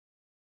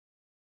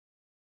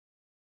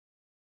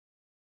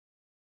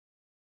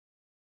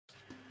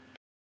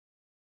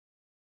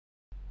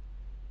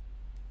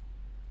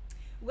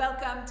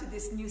Welcome to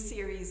this new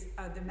series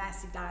of the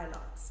Massey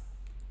Dialogues.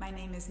 My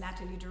name is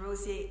Nathalie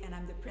DeRosier and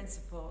I'm the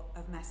principal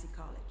of Massey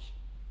College.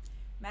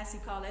 Massey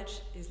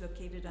College is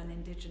located on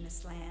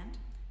Indigenous land,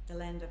 the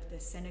land of the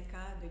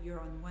Seneca, the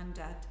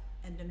Huron-Wendat,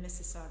 and the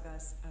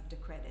Mississaugas of the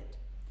Credit.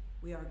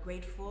 We are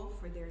grateful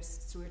for their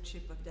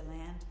stewardship of the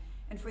land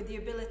and for the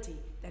ability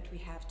that we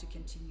have to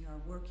continue our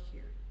work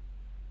here.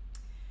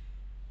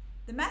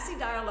 The Massey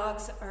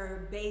Dialogues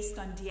are based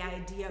on the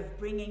idea of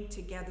bringing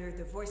together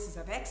the voices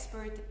of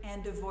experts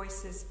and the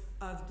voices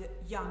of the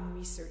young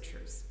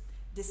researchers.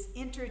 This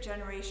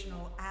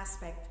intergenerational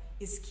aspect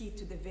is key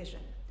to the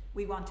vision.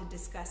 We want to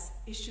discuss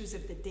issues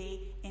of the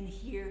day and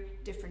hear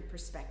different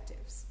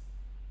perspectives.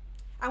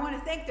 I want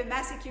to thank the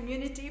Massey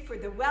community for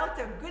the wealth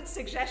of good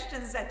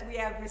suggestions that we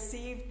have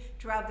received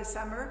throughout the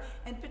summer,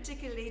 and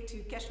particularly to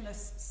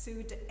Keshnos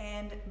Sood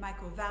and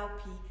Michael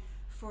Valpy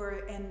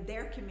and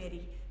their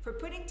committee for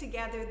putting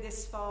together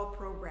this fall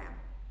program.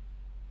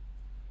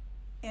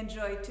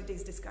 Enjoy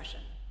today's discussion.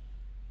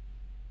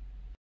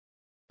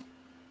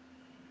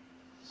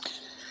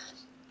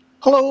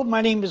 Hello,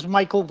 my name is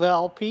Michael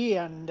Valpy,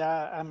 and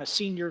I'm a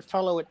senior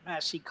fellow at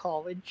Massey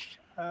College.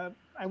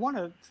 I want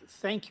to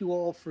thank you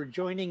all for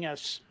joining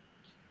us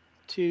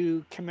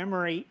to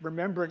commemorate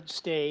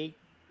Remembrance Day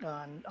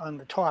on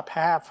the top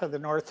half of the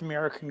North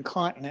American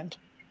continent.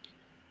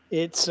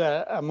 It's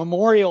a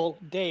memorial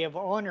day of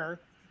honor,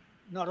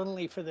 not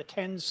only for the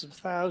tens of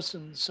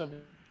thousands of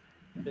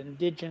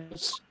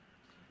Indigenous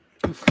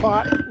who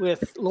fought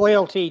with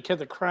loyalty to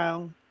the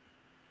Crown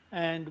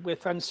and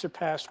with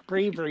unsurpassed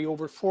bravery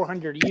over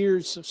 400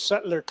 years of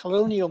settler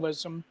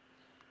colonialism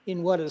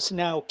in what is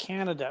now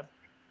Canada.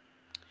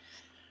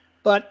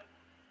 But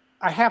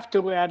I have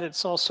to add,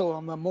 it's also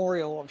a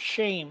memorial of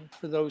shame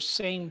for those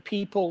same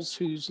peoples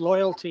whose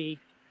loyalty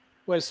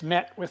was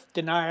met with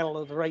denial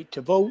of the right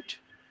to vote,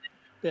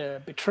 the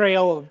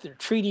betrayal of their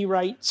treaty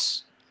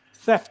rights,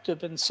 theft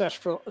of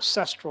ancestral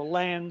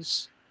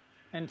lands,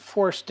 and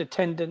forced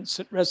attendance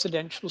at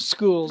residential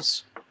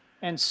schools,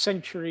 and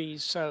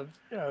centuries of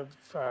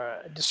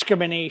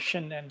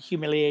discrimination and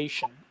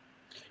humiliation.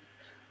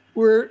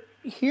 We're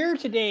here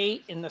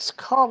today in this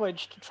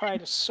college to try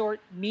to sort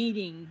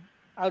meaning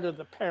out of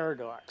the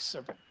paradox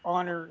of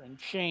honor and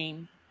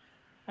shame,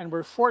 and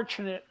we're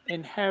fortunate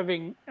in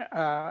having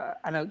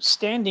an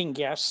outstanding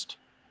guest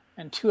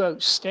and two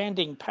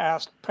outstanding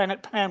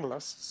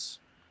panelists,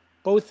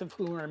 both of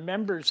whom are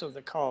members of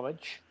the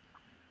college,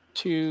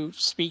 to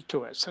speak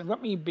to us. And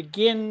let me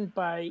begin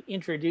by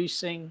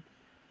introducing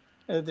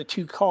the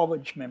two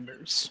college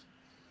members.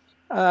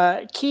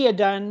 Kia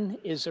Dunn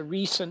is a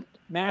recent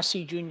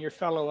Massey Junior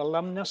Fellow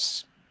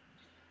alumnus.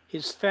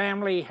 His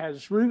family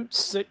has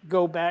roots that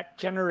go back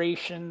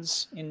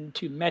generations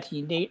into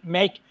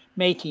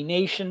Métis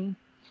Nation.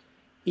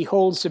 He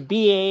holds a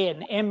BA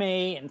and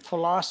MA in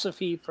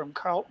philosophy from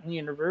Carleton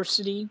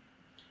University.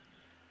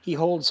 He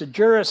holds a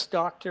Juris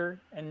Doctor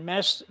and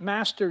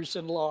Master's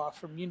in Law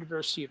from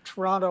University of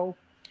Toronto,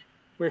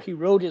 where he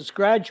wrote his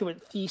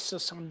graduate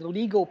thesis on the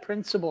legal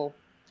principle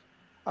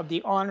of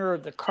the honor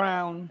of the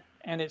Crown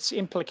and its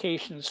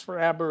implications for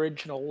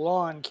Aboriginal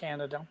law in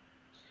Canada.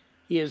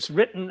 He has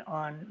written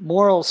on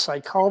moral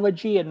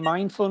psychology and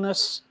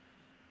mindfulness,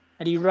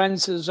 and he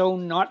runs his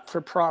own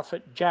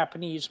not-for-profit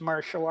Japanese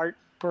martial art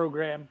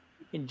program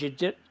in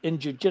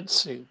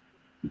jiu-jitsu.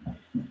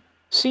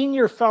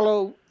 Senior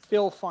Fellow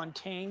Phil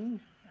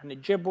Fontaine, an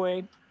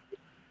Ojibwe,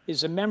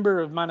 is a member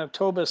of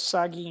Manitoba's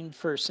Saugeen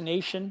First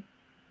Nation.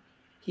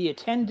 He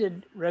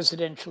attended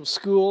residential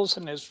schools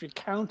and has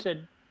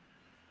recounted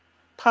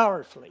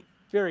powerfully,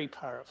 very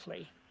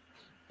powerfully,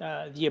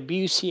 the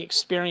abuse he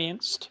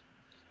experienced.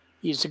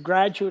 He is a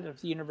graduate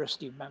of the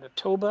University of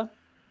Manitoba.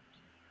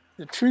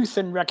 The Truth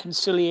and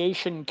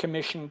Reconciliation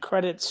Commission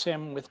credits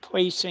him with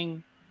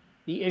placing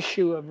the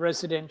issue of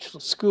residential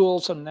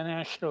schools on the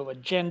national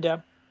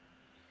agenda.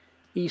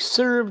 He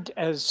served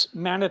as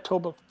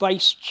Manitoba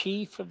Vice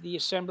Chief of the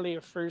Assembly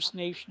of First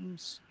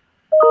Nations,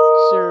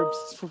 served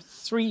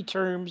 3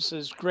 terms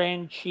as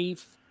Grand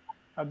Chief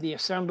of the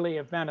Assembly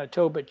of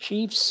Manitoba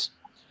Chiefs,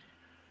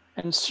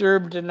 and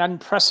served an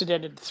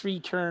unprecedented 3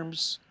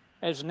 terms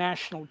as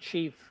National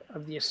Chief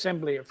of the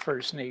Assembly of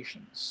First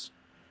Nations.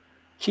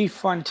 Chief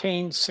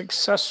Fontaine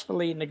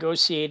successfully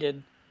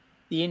negotiated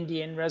the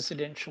Indian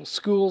Residential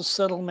Schools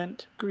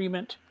Settlement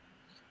Agreement,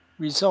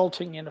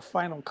 resulting in a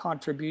final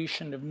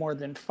contribution of more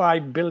than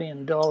 $5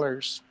 billion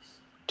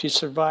to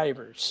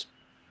survivors.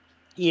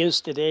 He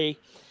is today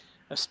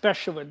a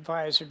special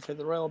advisor to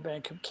the Royal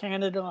Bank of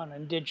Canada on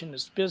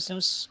Indigenous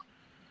business.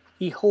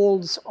 He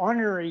holds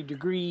honorary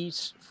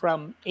degrees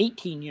from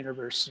 18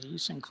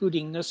 universities,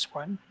 including this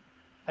one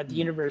at the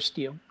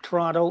University of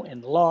Toronto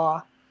in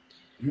law.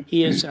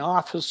 He is an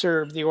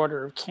officer of the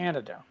Order of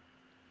Canada.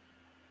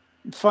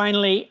 And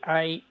finally,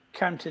 I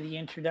come to the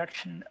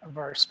introduction of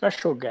our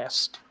special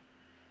guest.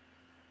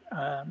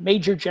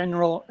 Major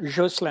General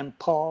Jocelyn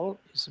Paul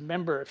is a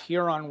member of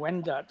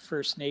Huron-Wendat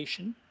First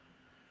Nation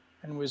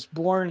and was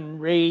born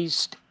and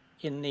raised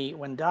in the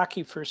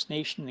Wendat First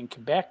Nation in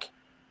Quebec.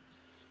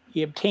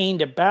 He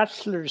obtained a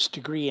bachelor's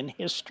degree in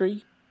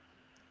history,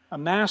 a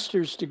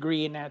master's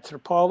degree in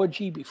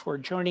anthropology before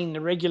joining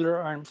the regular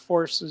armed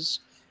forces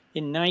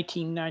in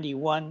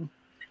 1991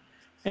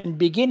 and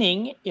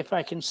beginning, if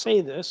I can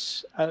say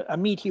this, a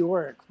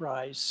meteoric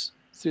rise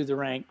through the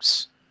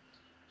ranks.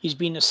 He's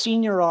been a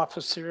senior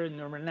officer in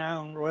the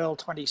renowned Royal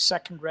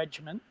 22nd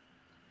Regiment,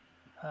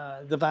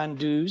 the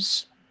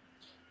Vandus.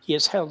 He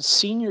has held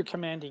senior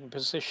commanding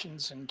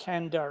positions in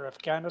Kandahar,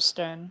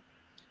 Afghanistan,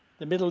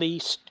 the Middle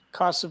East,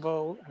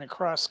 Kosovo, and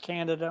across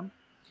Canada.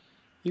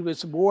 He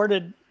was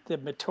awarded the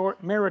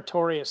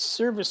Meritorious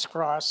Service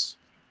Cross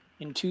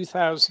in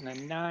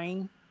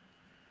 2009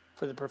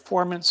 for the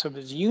performance of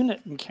his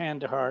unit in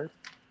Kandahar.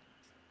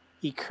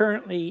 He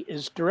currently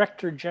is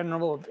Director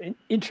General of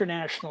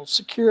International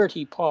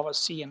Security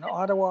Policy in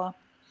Ottawa,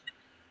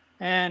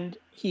 and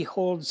he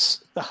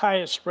holds the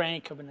highest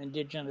rank of an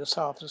Indigenous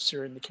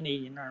officer in the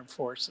Canadian Armed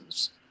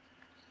Forces.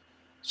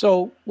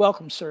 So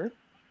welcome, sir,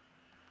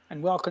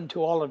 and welcome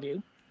to all of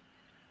you.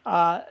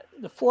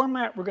 The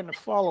format we're going to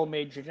follow,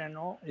 Major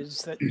General, is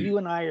that you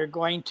and I are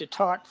going to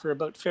talk for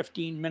about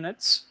 15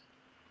 minutes,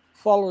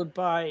 followed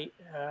by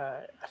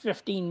a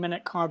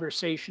 15-minute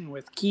conversation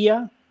with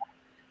Kia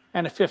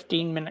and a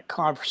 15-minute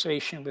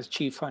conversation with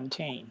Chief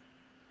Fontaine.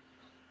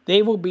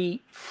 They will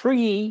be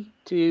free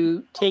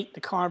to take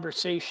the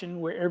conversation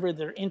wherever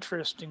their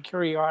interest and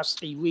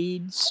curiosity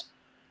leads,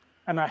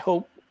 and I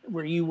hope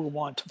where you will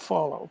want to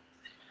follow.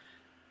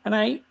 And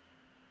I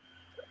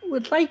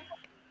would like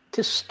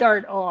to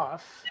start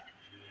off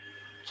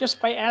just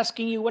by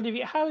asking you,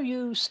 how have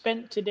you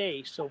spent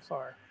today so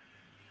far?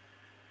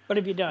 What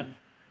have you done?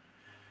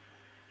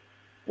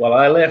 Well,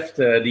 I left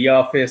the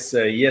office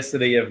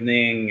yesterday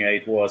evening.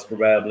 It was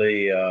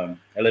probably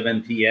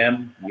 11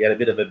 p.m. We had a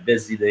bit of a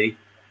busy day.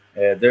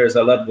 There's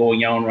a lot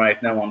going on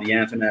right now on the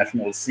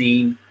international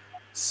scene.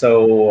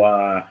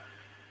 So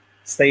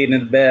stayed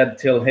in bed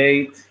till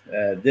 8,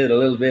 did a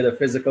little bit of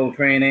physical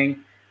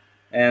training.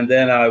 And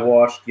then I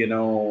watched,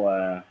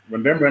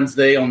 Remembrance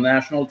Day on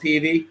national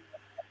TV.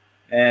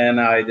 And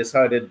I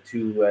decided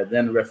to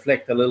then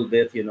reflect a little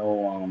bit,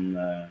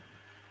 on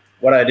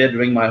what I did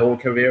during my whole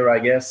career, I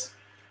guess.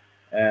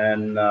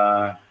 And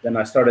then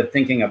I started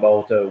thinking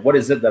about what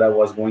is it that I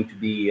was going to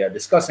be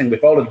discussing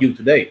with all of you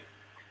today.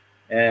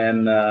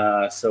 And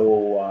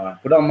so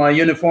put on my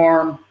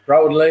uniform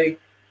proudly,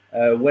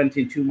 went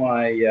into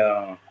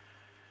my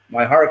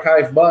my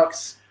archive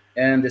box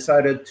and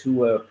decided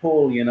to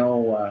pull,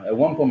 a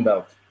wampum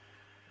belt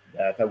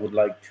that I would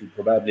like to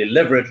probably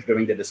leverage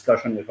during the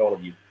discussion with all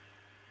of you.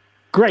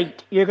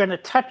 Great. You're going to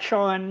touch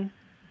on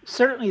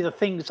certainly the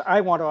things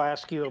I want to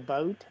ask you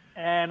about,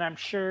 and I'm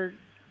sure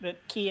that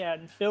Kia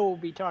and Phil will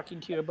be talking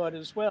to you about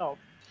as well.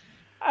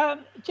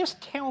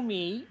 Just tell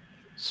me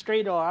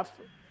straight off,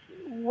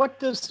 what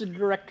does the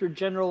Director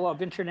General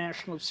of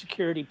International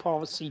Security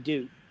Policy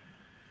do?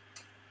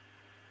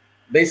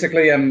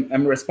 Basically,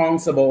 I'm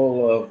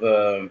responsible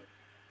of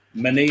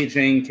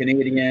managing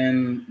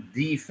Canadian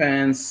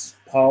defense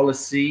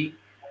policy.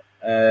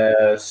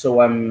 So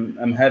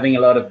I'm having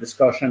a lot of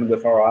discussion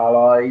with our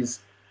allies.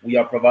 We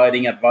are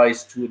providing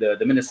advice to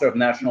the Minister of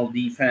National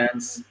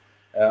Defense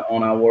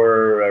on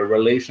our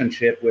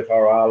relationship with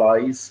our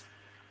allies.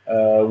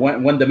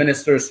 When the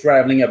minister is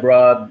traveling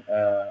abroad,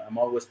 I'm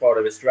always part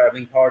of his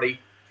traveling party.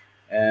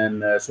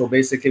 And so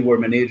basically we're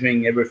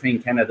managing everything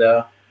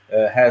Canada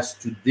has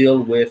to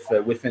deal with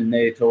within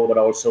NATO, but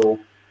also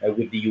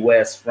with the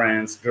US,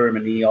 France,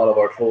 Germany, all of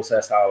our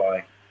closest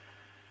ally.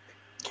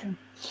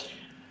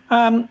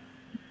 Okay.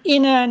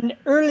 In an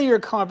earlier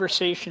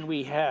conversation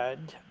we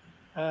had,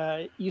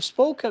 you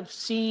spoke of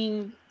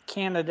seeing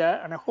Canada,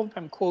 and I hope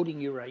I'm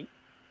quoting you right,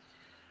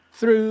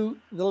 through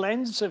the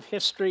lens of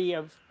history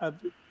of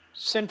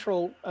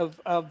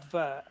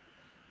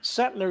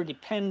settler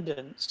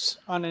dependence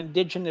on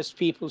Indigenous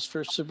peoples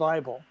for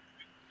survival.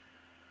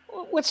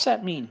 What's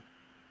that mean?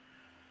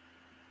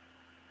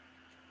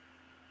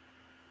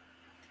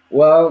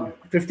 Well,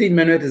 15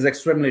 minutes is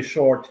extremely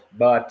short,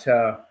 but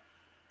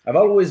I've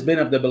always been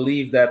of the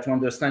belief that to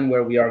understand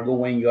where we are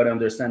going, you got to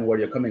understand where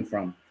you're coming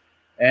from.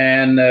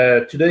 And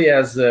today,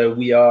 as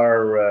we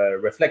are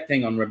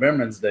reflecting on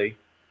Remembrance Day,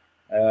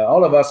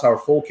 all of us are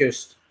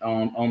focused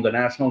on the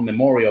National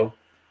Memorial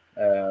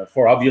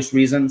for obvious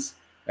reasons.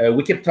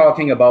 We keep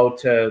talking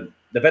about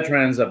the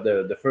veterans of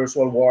the First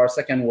World War,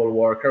 Second World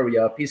War,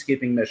 Korea,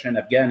 peacekeeping mission,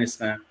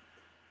 Afghanistan.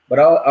 But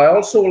I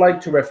also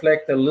like to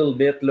reflect a little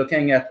bit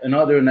looking at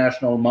another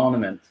national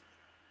monument,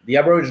 the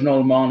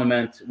Aboriginal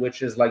monument,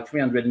 which is like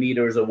 300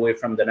 meters away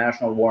from the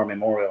National War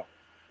Memorial.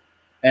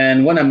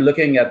 And when I'm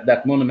looking at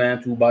that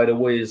monument, who, by the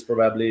way, is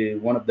probably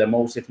one of the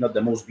most, if not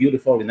the most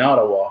beautiful in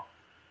Ottawa,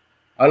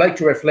 I like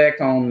to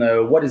reflect on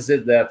what is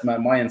it that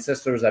my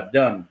ancestors have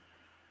done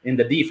in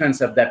the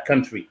defense of that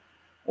country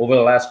over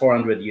the last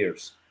 400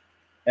 years.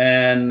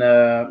 And,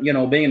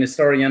 being an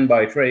historian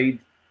by trade,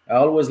 I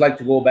always like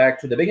to go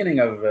back to the beginning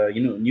of,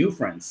 New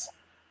France.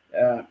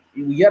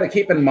 We got to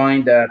keep in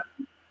mind that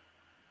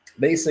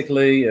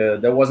basically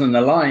there was an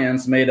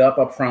alliance made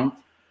up front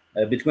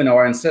between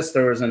our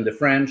ancestors and the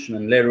French,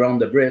 and later on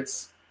the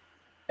Brits.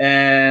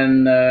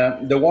 And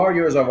the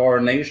warriors of our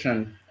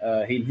nation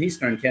in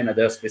Eastern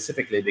Canada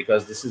specifically,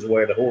 because this is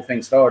where the whole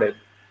thing started,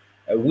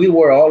 we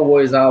were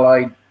always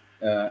allied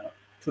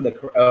to the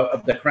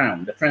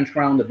crown, the French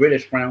crown, the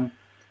British crown.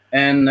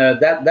 And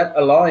that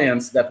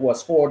alliance that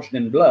was forged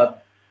in blood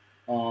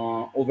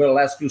over the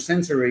last few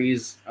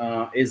centuries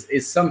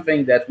is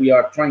something that we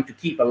are trying to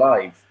keep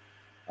alive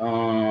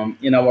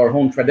in our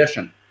home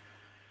tradition.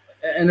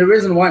 And the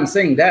reason why I'm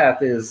saying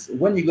that is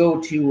when you go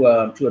to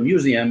a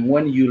museum,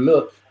 when you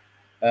look,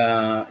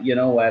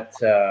 at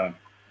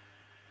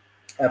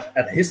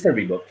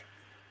history book,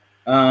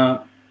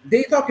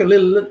 they talk a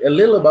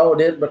little about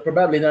it, but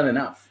probably not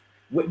enough.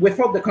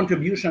 Without the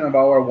contribution of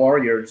our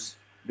warriors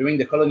during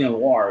the colonial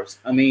wars,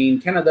 I mean,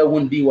 Canada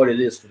wouldn't be what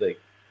it is today.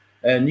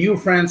 New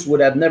France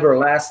would have never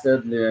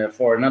lasted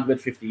for not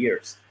but 50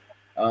 years.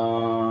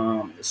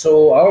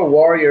 So our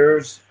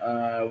warriors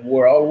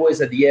were always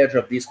at the edge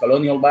of this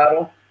colonial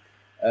battle.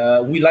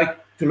 We like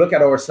to look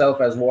at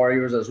ourselves as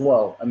warriors as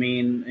well. I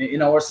mean,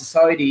 in our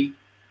society,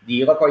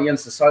 the Iroquoian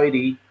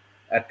society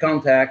at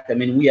Contact, I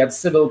mean, we had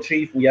civil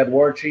chief, we had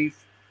war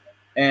chief,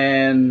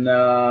 and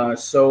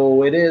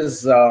so it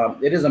is a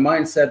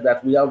mindset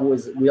that we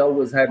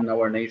always had in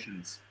our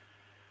nations.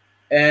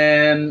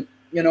 And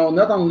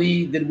not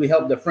only did we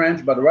help the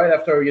French, but right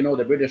after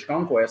the British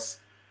conquest,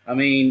 I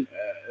mean,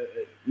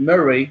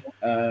 Murray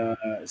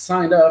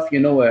signed off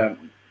a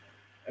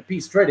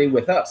peace treaty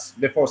with us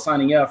before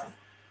signing off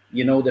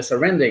the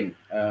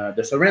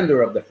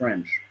surrender of the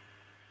French,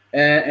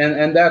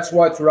 and that's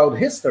why throughout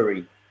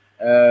history,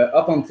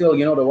 up until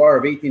the War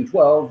of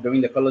 1812,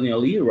 during the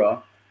colonial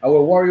era,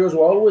 our warriors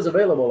were always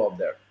available out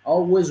there,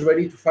 always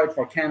ready to fight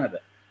for Canada.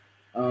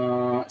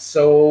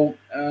 So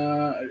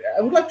I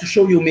would like to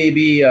show you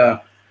maybe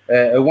a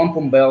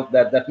wampum belt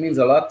that means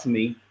a lot to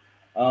me.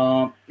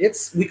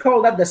 We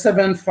call that the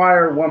 7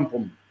 fire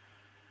wampum.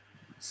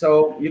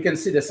 So you can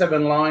see the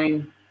 7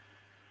 line.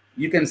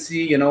 You can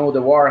see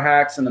the war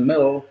axe in the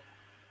middle.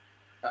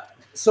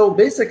 So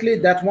basically,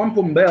 that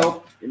wampum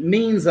belt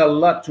means a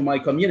lot to my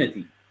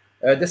community.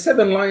 The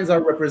 7 lines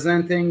are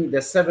representing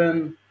the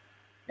 7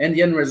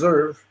 Indian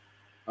reserve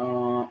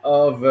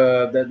of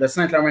the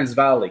St. Lawrence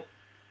Valley.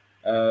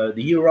 The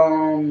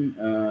Huron,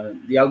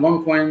 the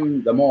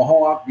Algonquin, the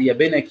Mohawk, the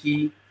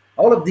Abenaki,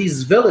 all of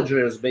these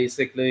villagers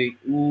basically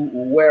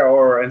where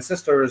our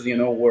ancestors,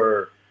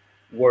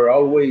 were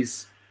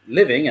always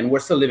living, and we're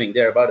still living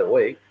there, by the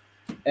way.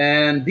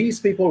 And these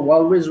people were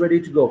always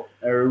ready to go,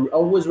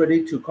 always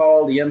ready to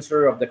call the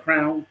answer of the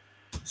crown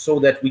so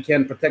that we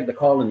can protect the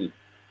colony.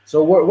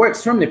 So we're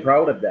extremely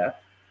proud of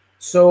that.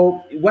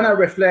 So when I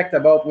reflect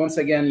about, once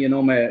again,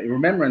 my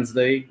Remembrance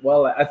Day,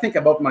 well, I think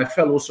about my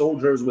fellow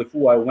soldiers with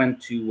who I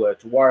went to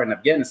war in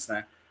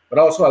Afghanistan, but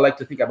also I like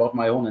to think about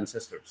my own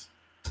ancestors.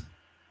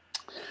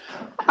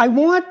 I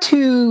want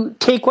to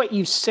take what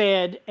you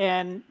said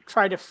and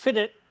try to fit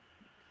it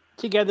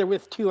together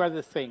with 2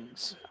 other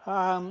things.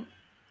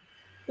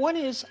 One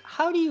is,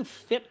 how do you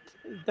fit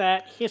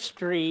that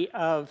history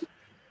of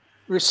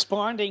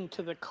responding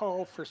to the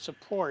call for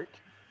support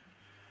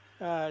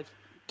to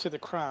the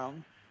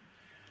Crown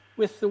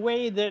with the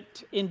way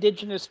that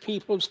Indigenous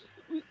peoples,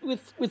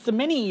 with the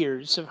many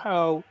years of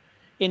how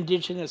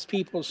Indigenous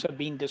peoples have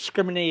been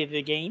discriminated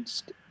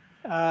against,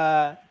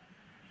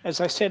 as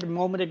I said a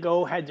moment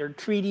ago, had their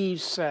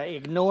treaties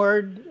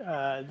ignored,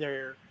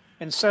 their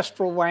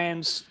ancestral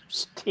lands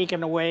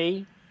taken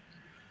away,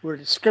 were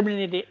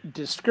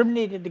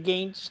discriminated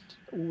against,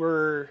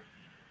 were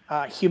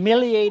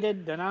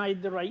humiliated,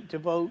 denied the right to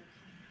vote,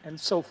 and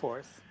so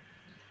forth.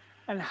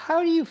 And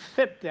how do you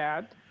fit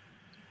that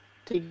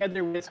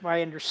together with, if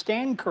I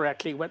understand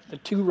correctly, what the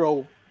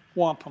Two-Row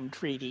Wampum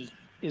Treaty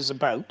is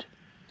about,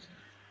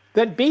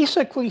 that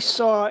basically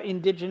saw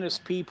Indigenous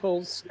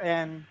peoples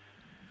and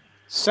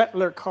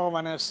settler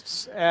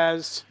colonists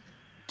as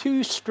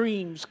 2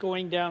 streams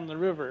going down the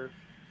river,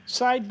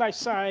 side by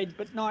side,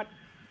 but not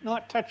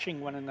touching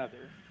one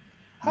another.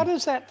 How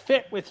does that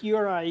fit with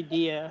your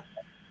idea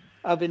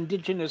of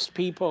Indigenous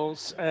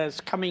peoples as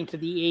coming to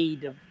the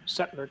aid of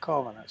settler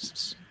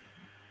colonists?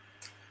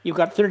 You've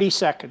got 30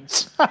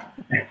 seconds.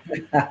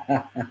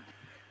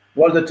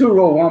 Well, the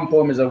Two-Row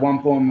Wampum is a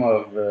wampum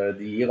of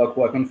the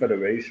Iroquois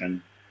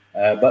Confederation,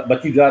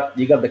 but you got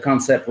the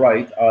concept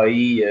right,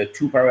 i.e.,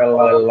 2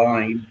 parallel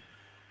lines.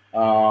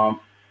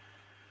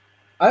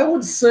 I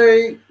would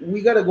say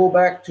we got to go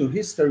back to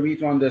history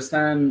to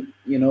understand,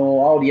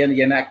 how the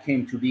Indian Act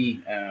came to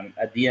be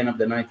at the end of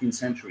the 19th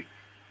century.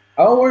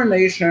 Our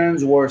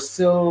nations were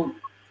still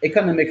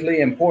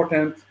economically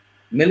important,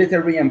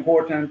 military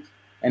important,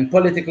 and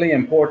politically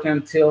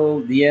important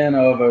till the end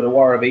of the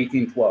War of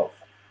 1812.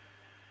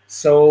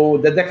 So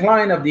the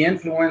decline of the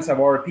influence of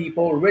our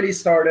people really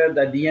started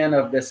at the end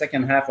of the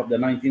second half of the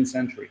 19th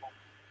century.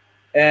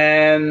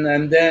 And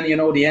then,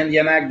 the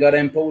Indian Act got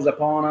imposed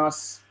upon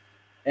us,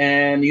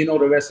 and the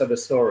rest of the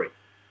story.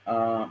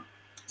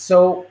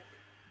 So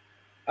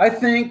I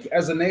think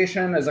as a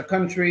nation, as a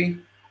country,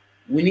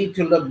 we need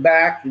to look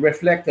back,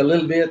 reflect a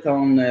little bit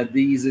on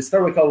these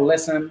historical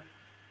lessons,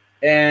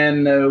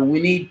 and we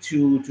need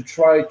to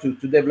try to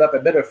develop a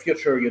better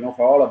future,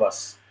 for all of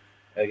us,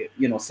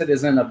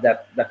 citizen of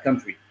that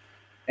country.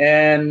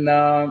 And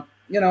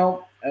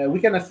we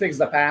cannot fix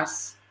the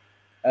past,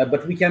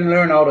 but we can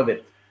learn out of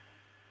it.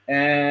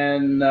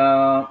 And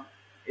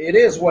it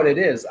is what it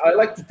is. I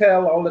like to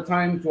tell all the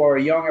time to our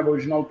young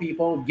Aboriginal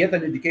people: get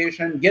an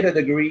education, get a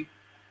degree.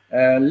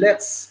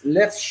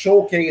 Let's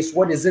showcase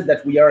what is it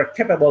that we are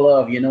capable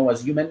of,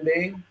 as human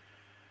beings.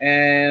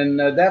 And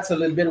that's a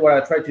little bit what I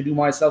tried to do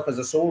myself as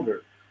a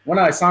soldier. When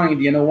I signed,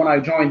 when I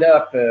joined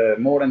up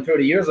more than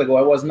 30 years ago,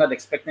 I was not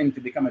expecting to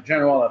become a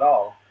general at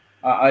all.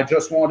 I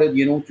just wanted,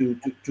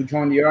 to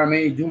join the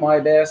army, do my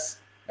best,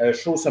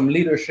 show some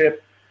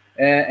leadership,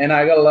 and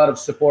I got a lot of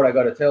support, I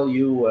got to tell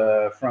you,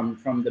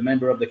 from the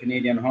member of the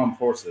Canadian Armed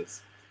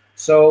Forces.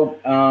 So,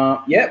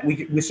 yeah,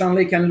 we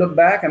certainly can look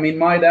back. I mean,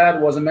 my dad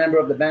was a member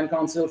of the Band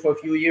Council for a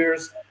few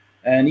years,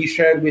 and he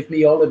shared with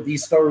me all of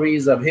these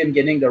stories of him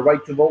getting the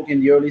right to vote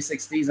in the early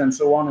 60s and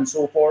so on and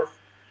so forth.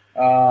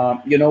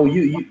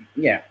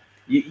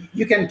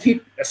 You can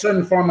keep a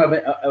certain form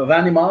of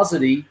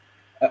animosity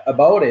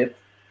about it,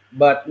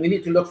 but we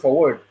need to look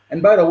forward.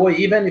 And by the way,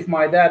 even if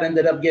my dad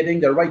ended up getting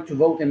the right to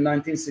vote in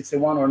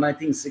 1961 or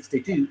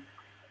 1962,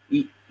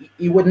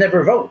 he would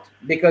never vote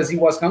because he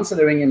was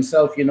considering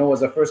himself,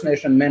 as a First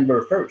Nation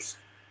member first.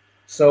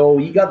 So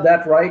he got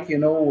that right,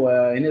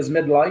 in his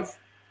midlife.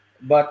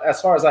 But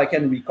as far as I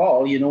can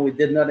recall, he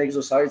did not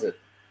exercise it.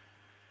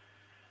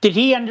 Did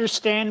he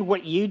understand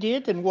what you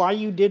did and why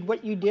you did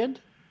what you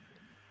did?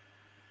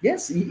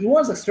 Yes, he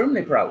was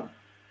extremely proud.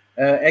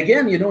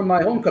 Again, in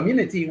my own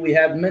community, we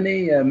had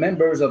many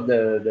members of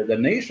the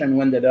nation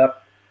who ended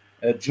up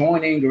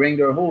joining during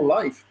their whole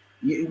life.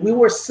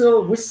 We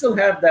still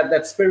have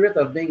that spirit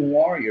of being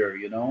warrior,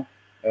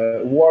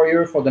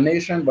 warrior for the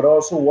nation, but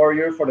also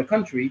warrior for the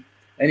country.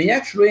 And he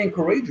actually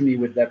encouraged me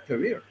with that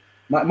career.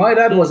 My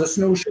dad was a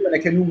snowshoe and a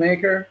canoe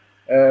maker,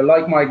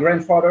 like my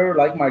grandfather,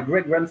 like my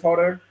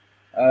great-grandfather.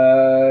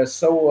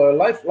 So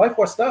life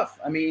was tough.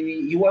 I mean,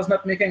 he was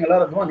not making a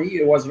lot of money.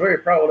 He was very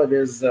proud of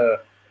his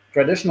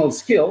traditional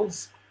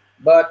skills,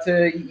 but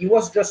he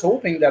was just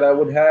hoping that I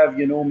would have,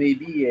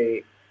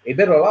 maybe a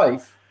better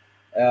life.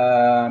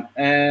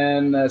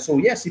 So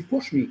yes, he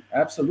pushed me.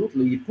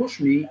 Absolutely, he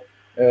pushed me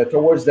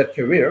towards that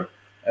career.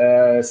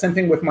 Same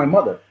thing with my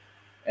mother.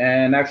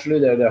 And actually,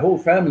 the whole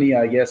family,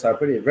 I guess, are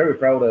very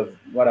proud of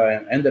what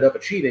I ended up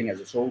achieving as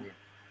a soldier.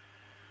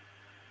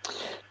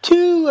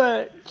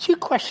 Two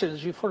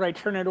questions before I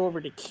turn it over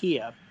to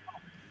Kia.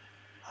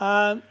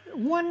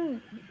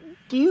 One,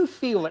 do you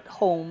feel at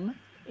home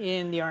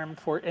in the armed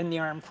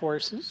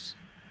forces,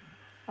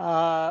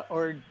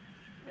 or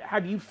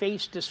have you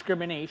faced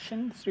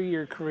discrimination through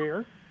your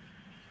career?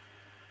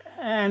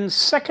 And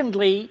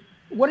secondly,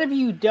 what have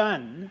you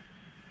done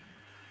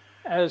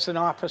as an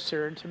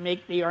officer to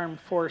make the armed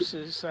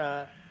forces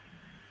a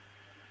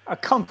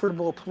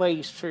comfortable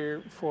place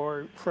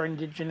for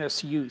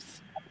Indigenous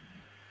youth?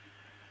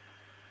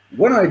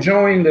 When I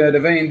joined the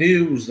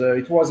Vendus,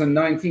 it was in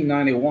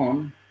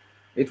 1991.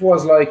 It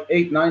was like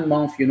 8-9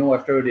 months,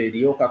 after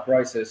the Oka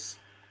crisis.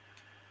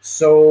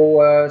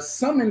 So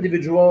some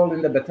individual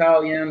in the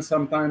battalion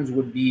sometimes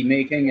would be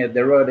making a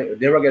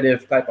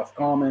derogative type of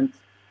comment,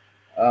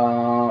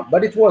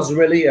 but it was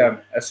really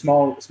a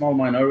small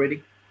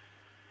minority.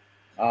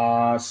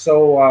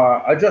 So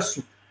I just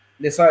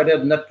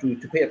decided not to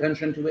pay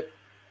attention to it.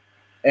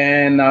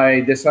 And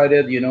I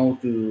decided,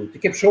 to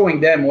keep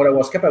showing them what I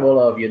was capable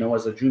of,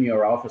 as a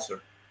junior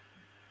officer.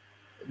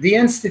 The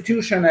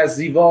institution has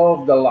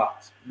evolved a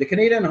lot. The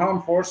Canadian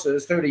Armed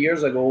Forces 30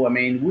 years ago, I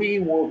mean, we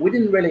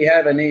didn't really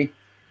have any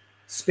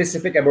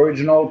specific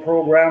Aboriginal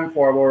program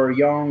for our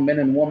young men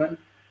and women.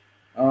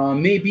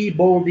 Maybe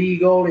Bold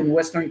Eagle in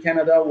Western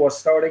Canada was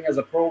starting as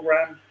a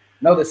program.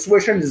 Now the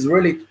situation is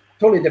really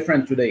totally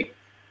different today.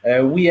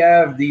 We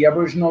have the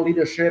Aboriginal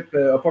Leadership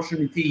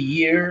Opportunity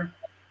Year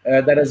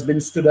that has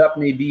been stood up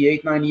maybe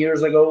 8-9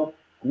 years ago.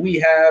 We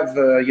have,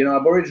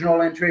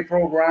 Aboriginal entry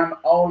program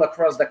all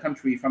across the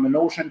country, from an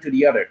ocean to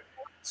the other.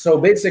 So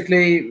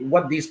basically,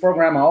 what these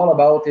programs are all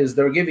about is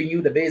they're giving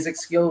you the basic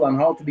skill on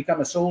how to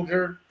become a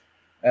soldier.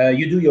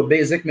 You do your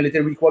basic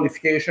military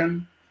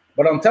qualification,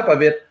 but on top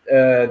of it,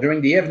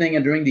 during the evening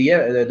and during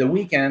the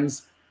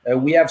weekends,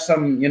 we have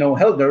some,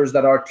 elders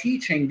that are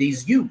teaching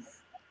these youth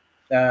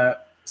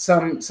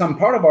some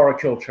part of our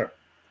culture.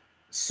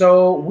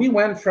 So we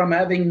went from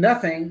having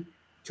nothing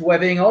to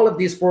having all of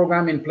these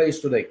programs in place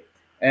today.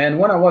 And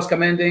when I was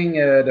commanding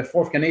the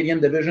 4th Canadian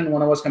Division,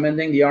 when I was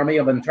commanding the Army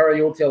of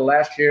Ontario till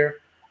last year,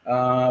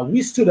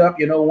 we stood up,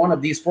 one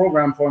of these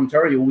programs for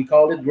Ontario. We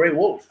called it Grey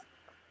Wolf.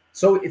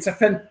 So it's a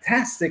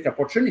fantastic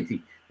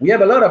opportunity. We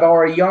have a lot of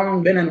our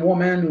young men and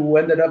women who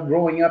ended up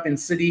growing up in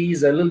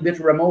cities a little bit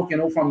remote,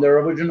 from their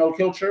original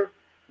culture.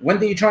 When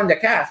they join the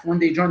CAF, when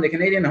they join the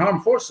Canadian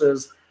Armed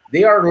Forces,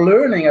 they are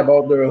learning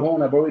about their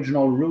own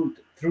Aboriginal root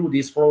through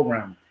this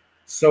program.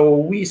 So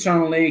we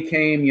certainly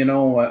came,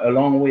 a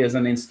long way as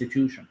an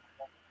institution.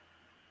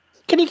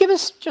 Can you give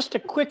us just a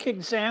quick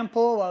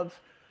example of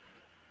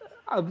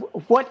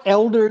what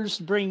elders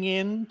bring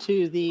in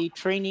to the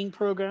training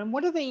program?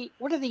 What do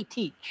they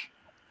teach?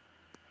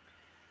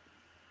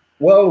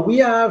 Well, we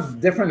have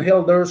different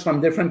elders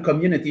from different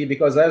community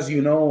because, as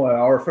you know,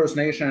 our First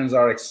Nations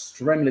are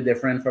extremely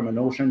different from an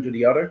ocean to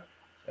the other,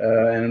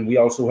 and we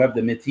also have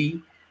the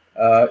Métis.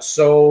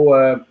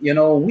 You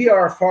know, we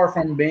are far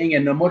from being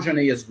an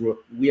homogeneous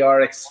group. We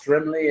are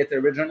extremely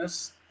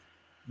heterogeneous,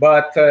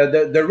 but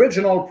the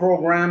original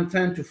program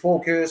tend to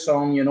focus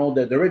on, you know,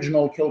 the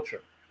original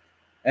culture,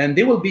 and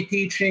they will be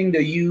teaching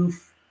the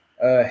youth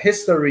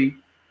history.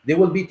 They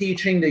will be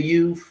teaching the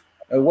youth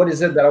what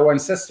is it that our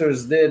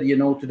ancestors did, you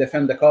know, to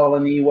defend the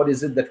colony? What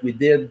is it that we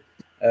did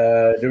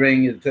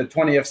during the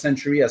 20th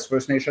century as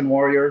First Nation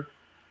warrior?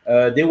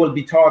 They will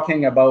be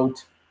talking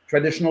about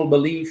traditional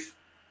belief.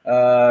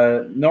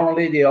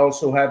 Normally, they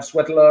also have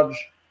sweat lodge,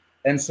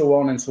 and so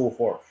on and so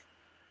forth.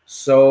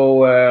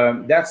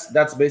 So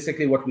that's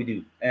basically what we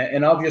do.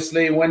 And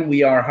obviously, when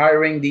we are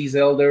hiring these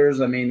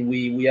elders, I mean,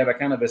 we have a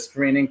kind of a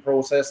screening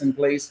process in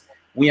place.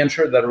 We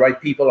ensure that the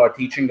right people are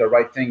teaching the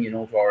right thing, you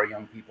know, to our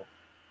young people.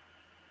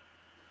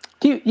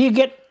 Do you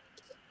get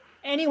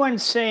anyone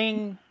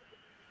saying,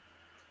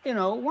 you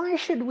know, why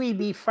should we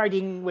be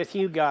fighting with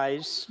you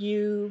guys?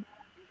 You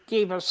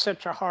gave us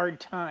such a hard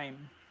time.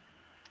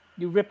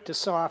 You ripped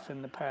us off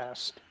in the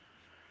past.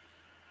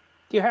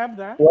 Do you have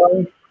that?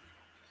 Well,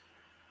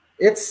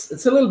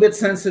 it's a little bit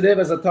sensitive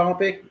as a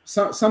topic.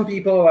 Some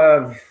people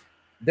have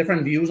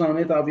different views on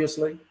it,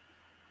 obviously.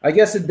 I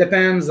guess it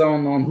depends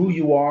on who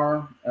you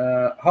are.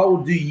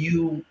 How do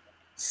you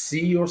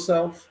see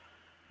yourself?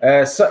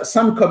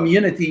 Some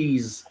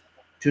communities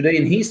today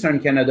in Eastern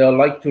Canada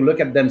like to look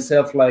at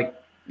themselves like,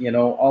 you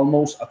know,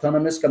 almost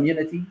autonomous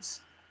communities,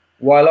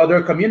 while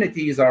other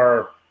communities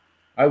are,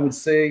 I would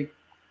say,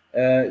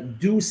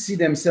 do see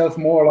themselves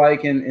more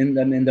like in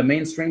the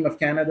mainstream of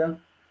Canada.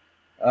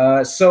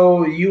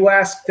 So you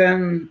ask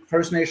 10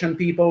 First Nation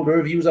people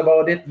their views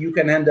about it, you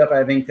can end up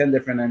having 10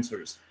 different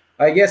answers.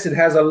 I guess it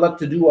has a lot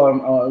to do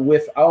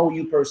with how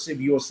you perceive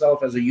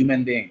yourself as a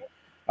human being.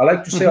 I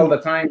like to say all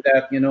the time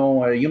that, you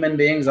know, human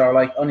beings are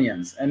like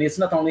onions, and it's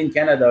not only in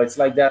Canada, it's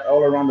like that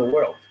all around the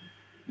world.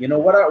 You know,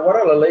 what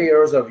are the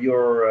layers of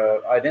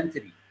your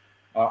identity?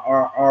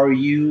 Are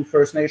you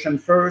First Nation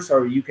first?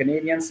 Are you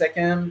Canadian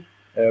second?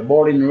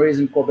 Born and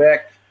raised in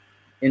Quebec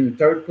in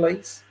third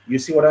place? You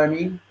see what I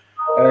mean?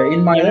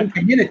 In my own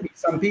community,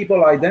 some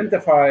people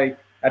identify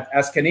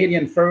as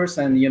Canadian first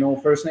and, you know,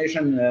 First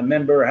Nation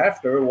member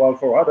after, while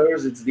for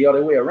others, it's the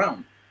other way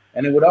around.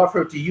 And I would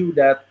offer to you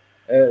that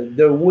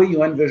the way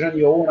you envision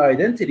your own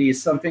identity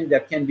is something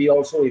that can be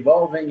also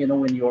evolving, you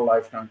know, in your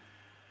lifetime.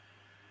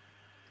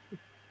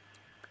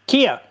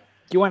 Kia,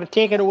 do you want to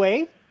take it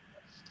away?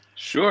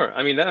 Sure.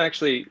 I mean, that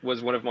actually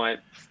was one of my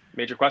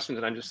major questions,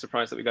 and I'm just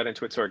surprised that we got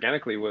into it so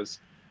organically. Was,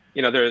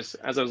 you know, there's,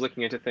 as I was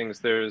looking into things,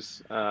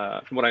 there's,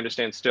 from what I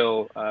understand,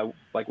 still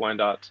like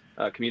Wyandot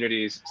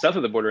communities south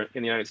of the border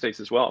in the United States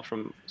as well,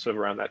 from sort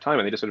of around that time,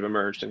 and they just sort of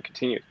emerged and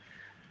continued.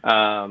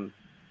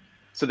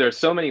 So there's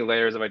so many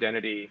layers of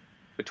identity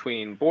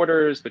between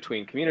borders,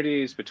 between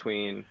communities,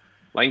 between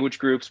language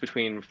groups,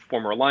 between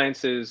former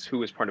alliances, who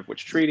was part of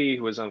which treaty,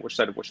 who was on which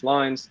side of which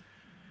lines.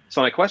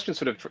 So my question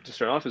sort of to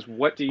start off is,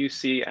 what do you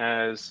see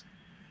as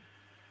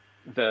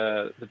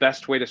the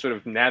best way to sort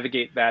of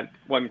navigate that,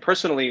 well, I mean,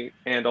 personally,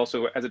 and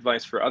also as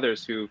advice for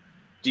others who,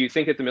 do you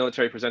think that the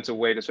military presents a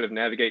way to sort of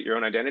navigate your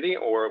own identity,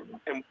 or,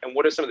 and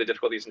what are some of the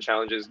difficulties and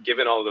challenges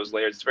given all of those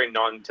layers? It's a very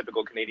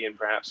non-typical Canadian,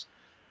 perhaps,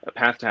 a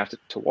path to have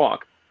to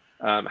walk.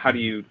 How do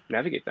you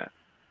navigate that?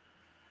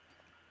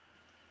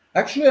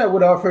 Actually, I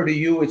would offer to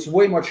you, it's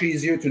way much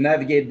easier to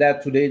navigate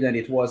that today than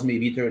it was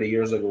maybe 30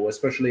 years ago,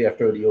 especially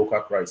after the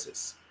Oka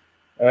crisis.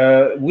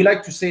 We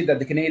like to say that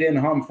the Canadian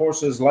Armed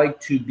Forces like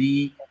to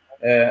be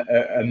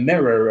a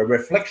mirror, a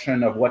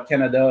reflection of what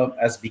Canada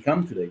has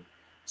become today.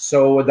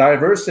 So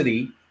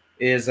diversity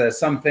is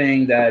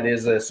something that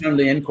is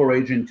certainly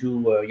encouraging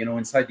to, you know,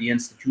 inside the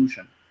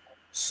institution.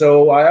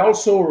 So I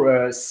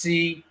also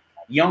see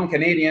young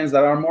Canadians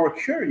that are more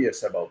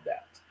curious about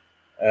that.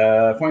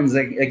 For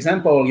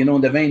example, you know,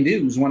 the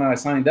Vendus, when I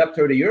signed up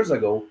 30 years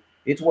ago,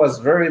 it was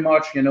very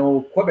much, you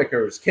know,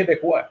 Quebecers,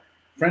 Quebecois,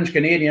 French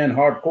Canadian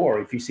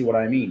hardcore, if you see what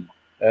I mean.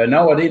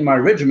 Nowadays in my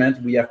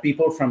regiment, we have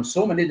people from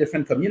so many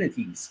different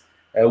communities.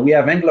 We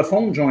have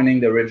Anglophone joining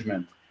the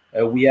regiment.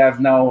 We have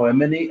now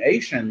many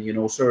Asian, you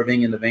know,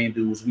 serving in the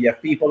Vendus. We have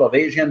people of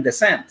Asian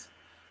descent.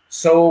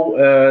 So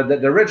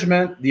the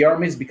regiment, the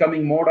army is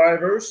becoming more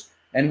diverse.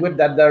 And with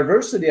that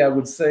diversity, I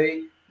would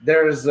say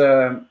there's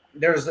an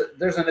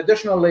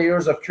additional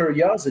layers of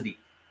curiosity.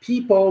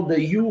 People,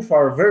 the youth,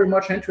 are very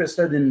much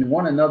interested in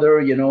one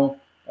another, you know,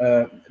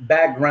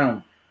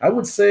 background. I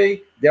would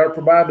say they are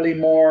probably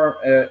more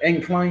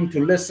inclined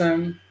to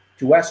listen,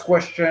 to ask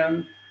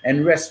questions,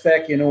 and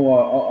respect, you know,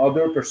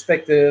 other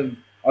perspective,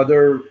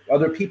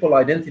 other people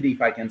identity,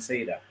 if I can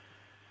say that.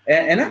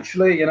 And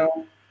actually, you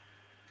know,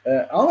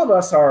 all of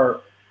us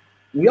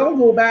we all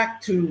go back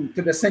to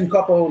the same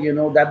couple, you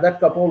know, that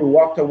couple who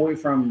walked away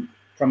from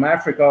from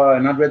Africa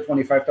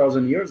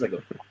 125,000 years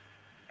ago.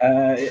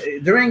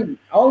 During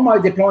all my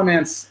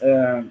deployments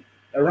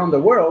around the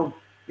world,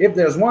 if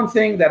there's one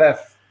thing that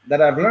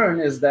I've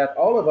learned is that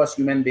all of us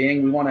human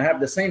beings, we want to have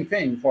the same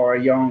thing for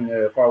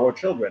our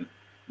children.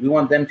 We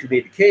want them to be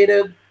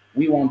educated.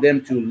 We want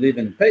them to live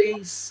in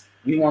peace.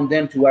 We want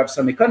them to have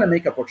some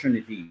economic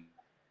opportunities.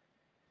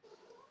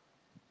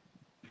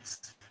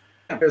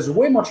 There's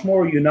way much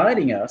more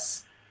uniting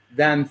us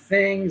than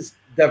things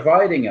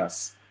dividing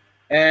us.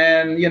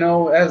 And, you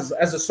know, as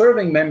a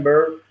serving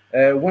member,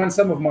 when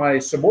some of my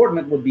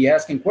subordinates would be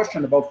asking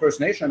questions about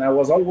First Nation, I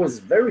was always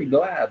very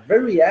glad,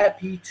 very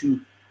happy to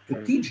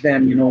teach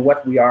them, you know,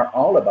 what we are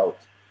all about.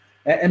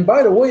 And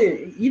by the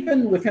way,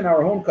 even within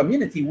our own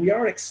community, we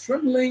are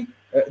extremely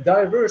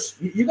diverse.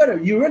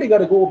 You really got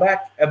to go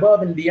back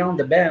above and beyond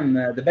the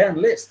band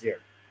list here.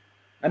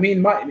 I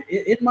mean,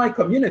 in my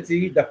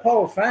community, the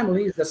Paul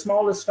family is the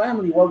smallest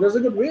family. Well, there's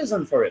a good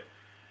reason for it,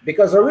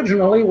 because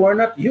originally we're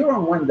not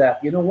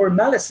Huron-Wendat, you know, we're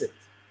Maliseet.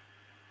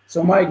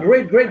 So my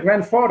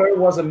great-great-grandfather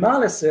was a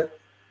Maliseet,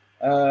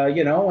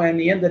 you know, and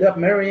he ended up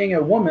marrying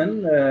a woman,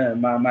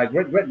 my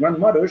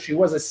great-great-grandmother, she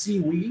was a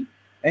Siwi,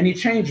 and he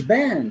changed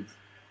band.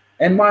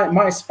 And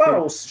my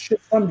spouse, she's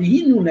from the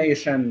Indigenous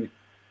Nation.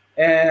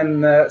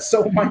 And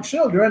so my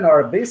children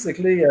are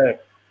basically a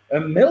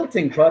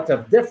melting pot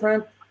of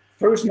different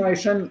First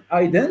Nation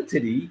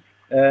identity.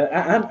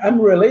 I'm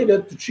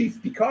related to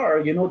Chief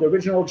Picard, you know, the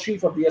original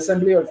chief of the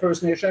Assembly of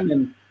First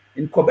Nation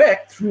in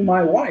Quebec, through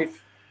my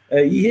wife.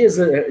 He is,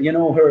 you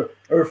know,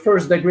 her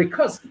first-degree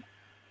cousin.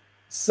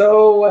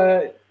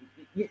 So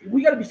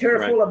we got to be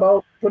careful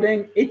about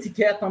putting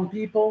etiquette on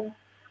people.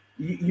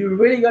 You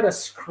really got to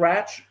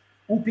scratch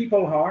who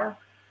people are.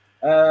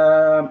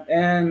 But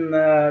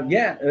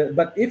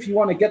if you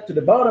want to get to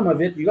the bottom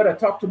of it, you got to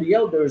talk to the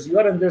elders. You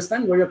got to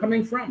understand where you're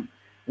coming from.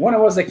 When I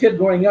was a kid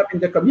growing up in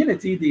the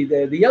community,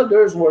 the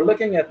elders were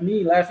looking at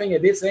me, laughing a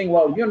bit, saying,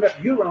 well, you're not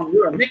Huron,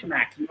 you're a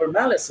Micmac, you're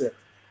Maliseet.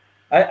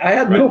 I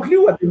had no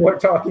clue what they were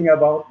talking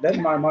about.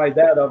 Then my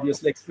dad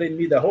obviously explained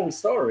me the whole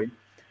story.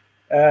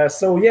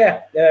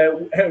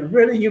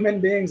 Really human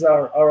beings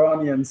are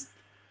onions.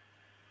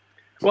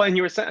 Well, and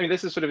you were saying, I mean,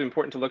 this is sort of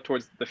important to look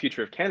towards the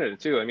future of Canada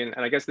too. I mean,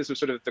 and I guess this was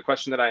sort of the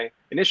question that I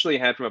initially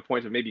had from a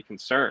point of maybe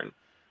concern,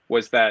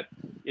 was that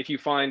if you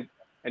find,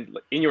 and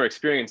in your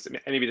experience, and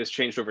maybe this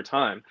changed over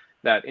time,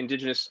 that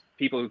Indigenous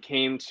people who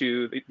came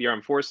to the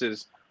armed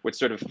forces would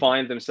sort of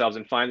find themselves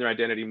and find their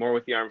identity more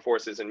with the armed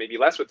forces and maybe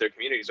less with their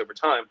communities over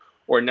time,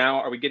 or now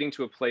are we getting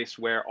to a place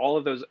where all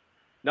of those,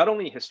 not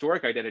only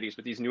historic identities,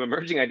 but these new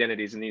emerging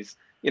identities and these,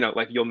 you know,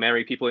 like you'll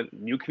marry people and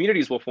new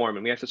communities will form,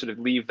 and we have to sort of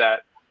leave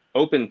that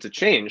open to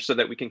change so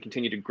that we can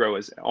continue to grow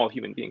as all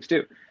human beings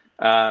do,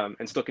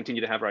 and still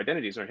continue to have our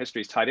identities and our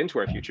histories tied into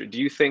our future. Do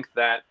you think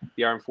that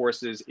the armed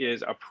forces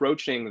is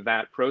approaching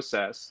that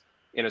process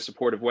in a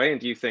supportive way?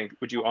 And do you think,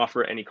 would you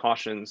offer any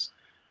cautions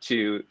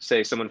to,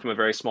 say, someone from a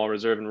very small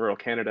reserve in rural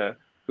Canada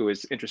who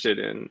is interested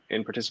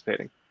in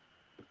participating?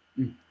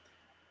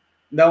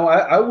 No,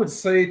 I would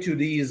say to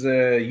these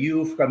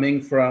youth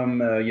coming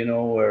from,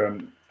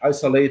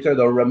 isolated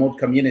or remote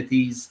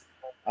communities,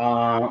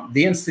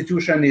 the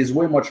institution is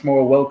way much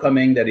more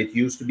welcoming than it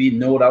used to be,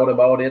 no doubt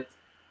about it.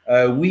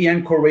 We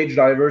encourage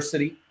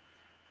diversity.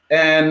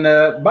 And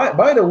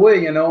by the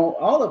way, you know,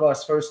 all of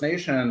us First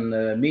Nation,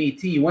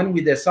 Métis, when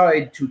we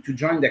decide to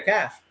join the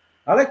CAF,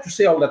 I like to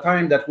say all the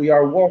time that we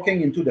are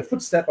walking into the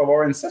footsteps of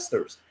our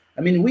ancestors.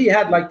 I mean, we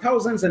had like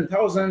thousands and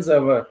thousands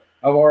of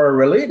our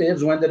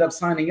relatives who ended up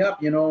signing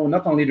up, you know,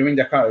 not only during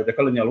the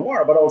colonial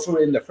war, but also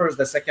in the First,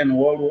 the Second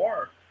World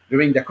War,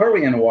 during the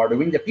Korean War,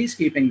 during the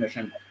peacekeeping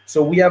mission.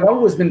 So we have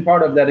always been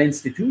part of that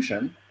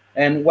institution.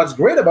 And what's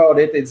great about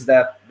it is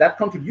that that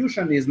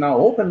contribution is now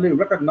openly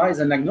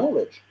recognized and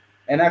acknowledged.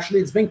 And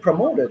actually it's being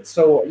promoted.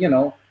 So, you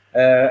know,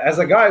 as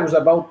a guy who's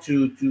about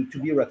to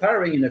be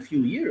retiring in a few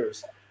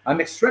years, I'm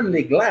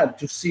extremely glad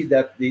to see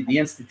that the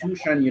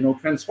institution, you know,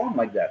 transform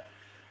like that.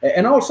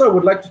 And also I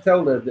would like to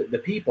tell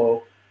the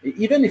people,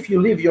 even if you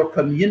leave your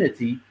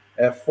community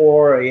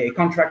for a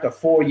contract of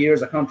 4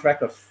 years, a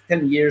contract of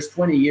 10 years,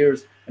 20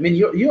 years, I mean,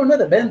 you're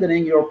not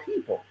abandoning your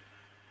people.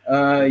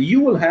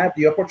 You will have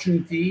the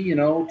opportunity, you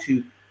know,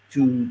 to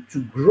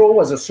grow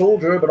as a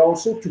soldier, but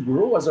also to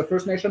grow as a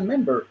First Nation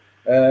member.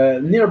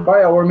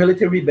 Nearby our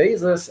military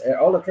bases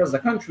all across the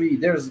country,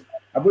 there's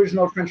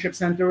Aboriginal friendship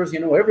centers,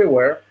 you know,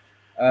 everywhere.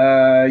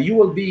 You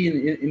will be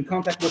in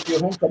contact with your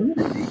home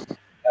community.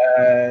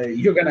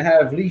 You're going to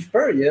have leave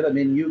period. I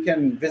mean, you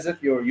can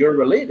visit your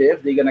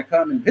relative. They're going to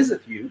come and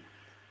visit you.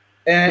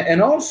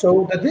 And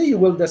also, the day you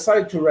will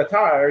decide to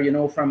retire, you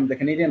know, from the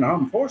Canadian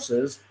Armed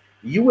Forces,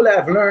 you will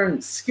have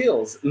learned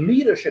skills,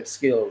 leadership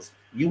skills.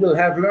 You will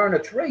have learned a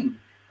trade.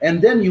 And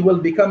then you will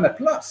become a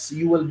plus.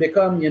 You will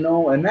become, you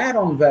know, an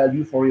add-on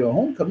value for your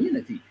home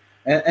community.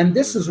 And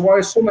this is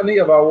why so many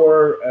of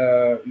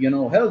our, you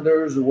know,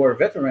 elders who were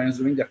veterans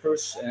during the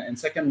First and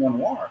Second World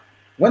War,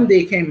 when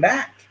they came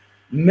back,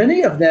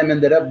 many of them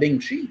ended up being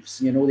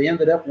chiefs. You know, they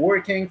ended up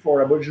working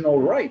for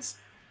Aboriginal rights.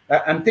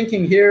 I'm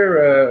thinking here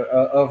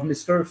of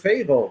Mr.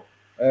 Fable,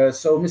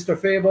 So Mr.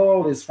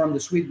 Fable is from the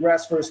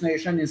Sweetgrass First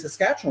Nation in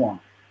Saskatchewan.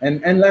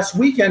 And last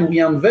weekend we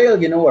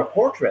unveiled, a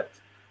portrait,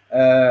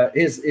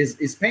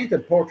 his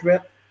painted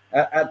portrait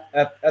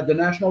at the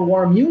National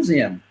War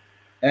Museum.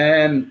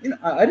 And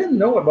I didn't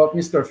know about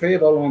Mr.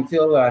 Fable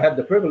until I had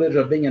the privilege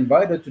of being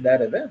invited to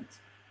that event.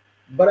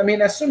 But I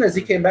mean, as soon as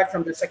he came back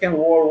from the Second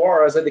World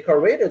War as a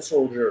decorated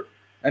soldier,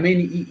 I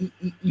mean,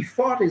 he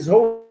fought his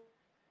whole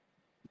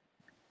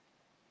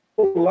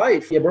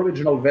life, the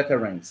Aboriginal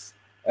veterans,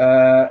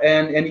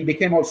 and he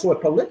became also a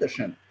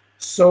politician.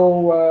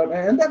 So,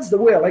 and that's the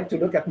way I like to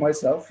look at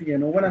myself.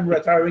 When I'm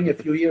retiring a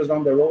few years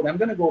down the road, I'm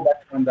going to go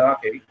back to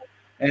Wanekia.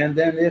 And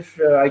then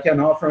if I can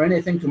offer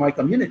anything to my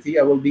community,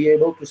 I will be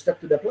able to step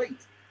to the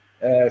plate,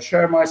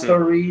 share my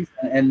stories,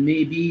 and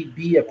maybe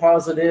be a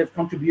positive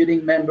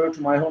contributing member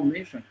to my home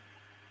nation.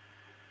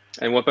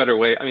 And what better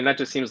way? I mean, that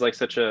just seems like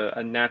such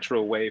a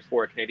natural way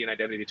for a Canadian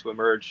identity to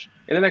emerge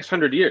in the next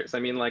 100 years. I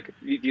mean, like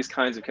these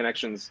kinds of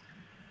connections,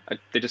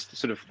 they just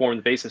sort of form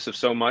the basis of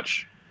so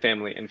much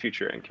family and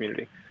future and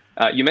community.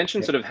 You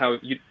mentioned sort of how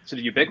sort of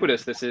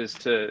ubiquitous this is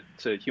to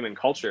human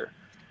culture,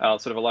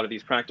 sort of a lot of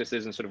these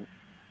practices and sort of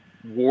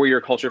warrior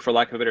culture, for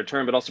lack of a better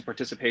term, but also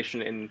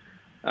participation in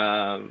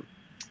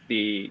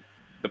the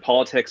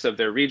politics of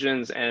their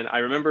regions. And I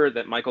remember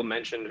that Michael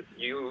mentioned,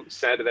 you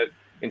said that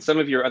in some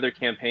of your other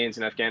campaigns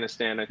in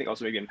Afghanistan, I think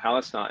also maybe in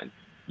Palestine,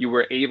 you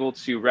were able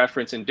to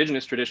reference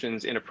Indigenous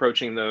traditions in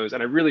approaching those.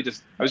 And I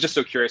was just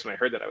so curious when I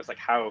heard that. I was like,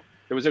 how?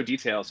 There was no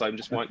detail. So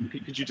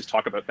could you just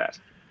talk about that?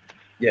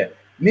 Yeah,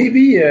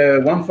 maybe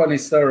one funny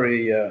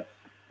story.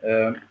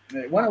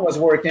 When I was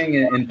working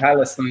in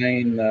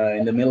Palestine,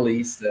 in the Middle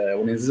East,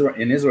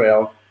 in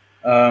Israel,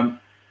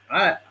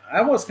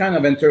 I was kind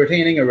of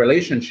entertaining a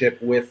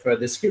relationship with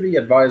the security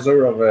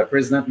advisor of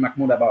President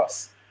Mahmoud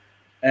Abbas.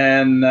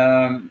 And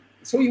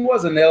so he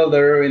was an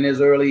elder in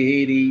his early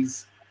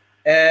 80s.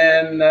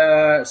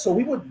 And so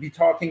we would be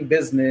talking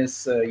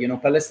business,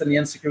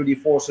 Palestinian security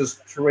forces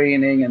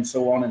training and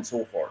so on and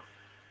so forth.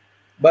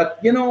 But,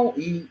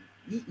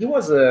 he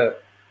was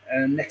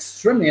an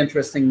extremely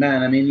interesting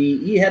man. I mean,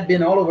 he had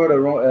been all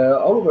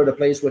over the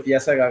place with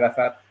Yasser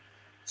Arafat.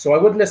 So I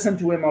would listen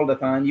to him all the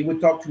time. He would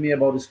talk to me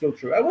about his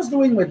culture. I was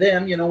doing with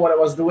him, what I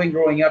was doing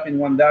growing up in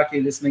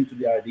Wanekia, listening to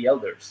the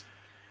elders.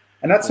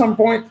 And at some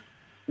point,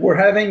 we're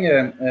having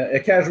a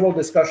casual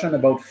discussion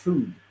about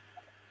food.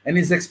 And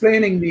he's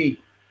explaining me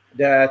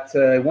that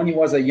when he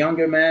was a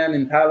younger man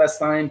in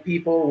Palestine,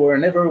 people were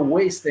never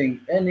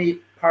wasting any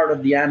part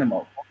of the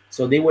animal.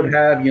 So they would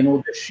have,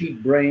 the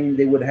sheep brain,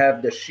 they would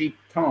have the sheep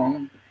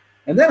tongue.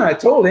 And then I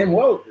told him,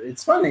 well,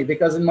 it's funny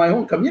because in my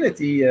own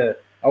community, the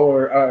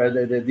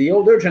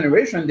older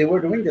generation, they were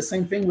doing the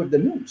same thing with the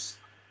moose.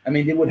 I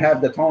mean, they would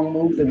have the tongue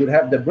moose, they would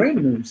have the brain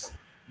moose.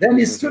 Then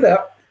he stood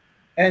up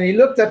and he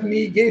looked at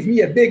me, gave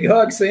me a big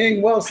hug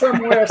saying, well,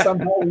 somehow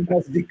we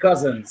must be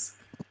cousins.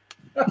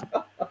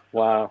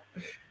 Wow.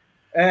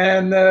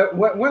 And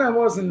when I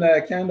was in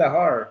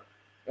Kandahar,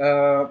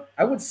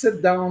 I would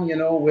sit down,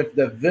 with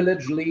the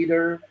village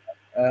leader,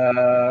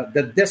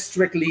 the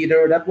district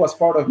leader. That was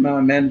part of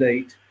my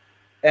mandate.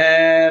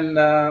 And,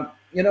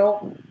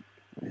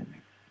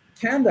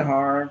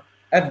 Kandahar,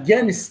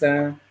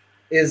 Afghanistan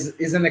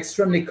is an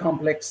extremely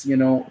complex,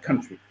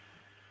 country.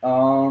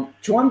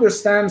 To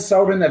understand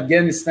southern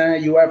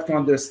Afghanistan, you have to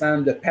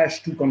understand the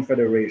Pashto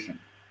Confederation.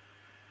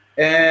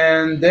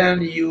 And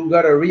then you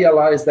got to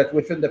realize that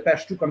within the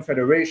Pashto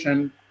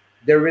Confederation,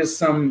 there is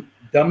some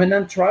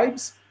dominant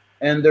tribes,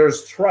 and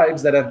there's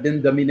tribes that have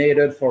been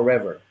dominated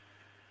forever.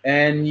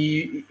 And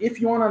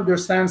if you want to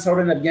understand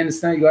southern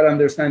Afghanistan, you got to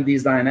understand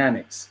these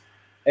dynamics.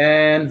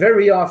 And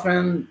very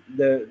often,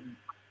 the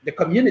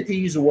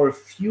communities were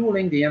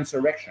fueling the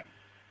insurrection.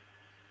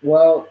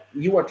 Well,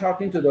 you were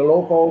talking to the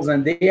locals,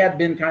 and they had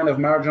been kind of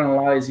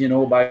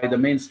marginalized, by the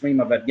mainstream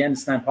of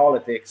Afghanistan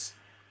politics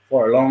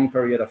for a long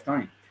period of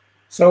time.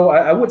 So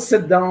I would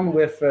sit down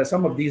with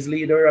some of these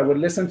leaders. I would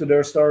listen to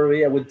their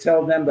story. I would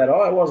tell them that,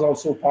 I was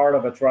also part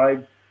of a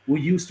tribe who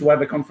used to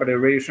have a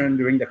confederation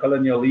during the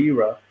colonial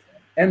era,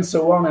 and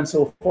so on and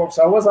so forth.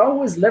 So I was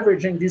always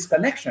leveraging these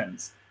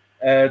connections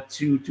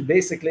to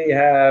basically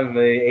have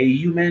a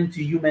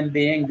human-to-human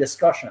being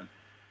discussion.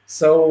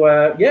 So,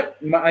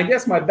 I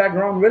guess my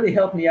background really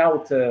helped me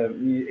out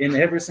in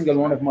every single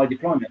one of my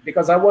deployments,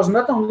 because I was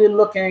not only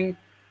looking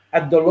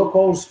at the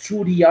locals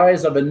through the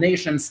eyes of a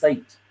nation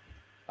state.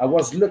 I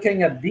was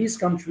looking at these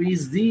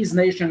countries, these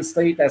nation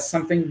states, as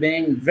something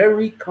being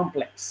very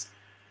complex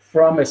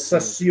from a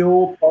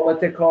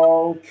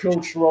socio-political,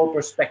 cultural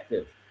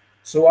perspective.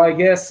 So I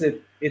guess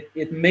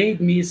it made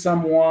me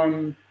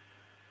someone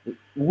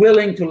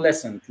willing to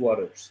listen to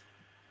others.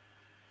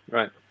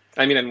 Right.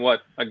 I mean, and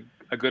what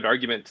a good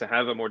argument to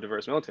have a more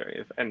diverse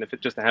military,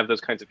 if just to have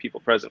those kinds of people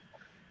present.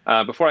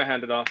 Before I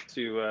hand it off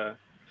to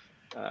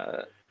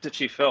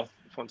Chief Phil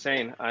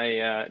Fontaine,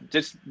 I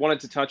just wanted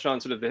to touch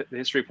on sort of the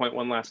history point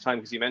one last time,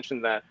 because you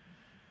mentioned that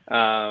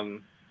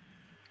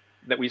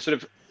that we sort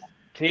of,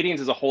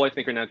 Canadians as a whole, I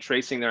think, are now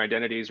tracing their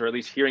identities, or at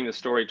least hearing the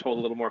story told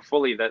a little more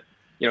fully, that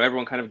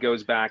everyone kind of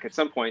goes back at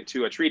some point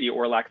to a treaty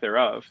or lack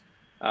thereof,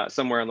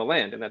 somewhere on the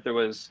land, and that there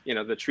was,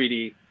 the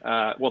treaty,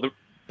 the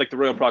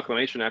Royal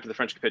Proclamation after the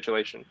French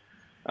capitulation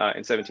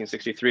in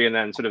 1763, and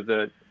then sort of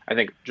I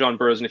think John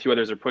Burroughs and a few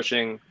others are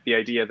pushing the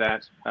idea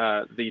that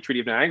the Treaty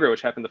of Niagara,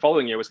 which happened the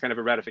following year, was kind of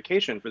a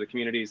ratification for the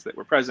communities that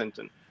were present,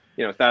 and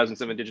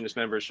thousands of Indigenous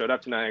members showed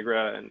up to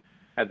Niagara and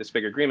had this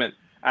big agreement.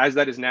 As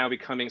that is now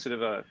becoming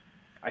sort of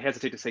I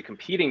hesitate to say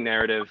competing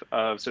narrative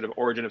of sort of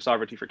origin of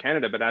sovereignty for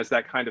Canada, but as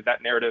that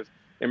narrative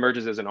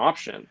emerges as an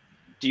option,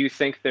 do you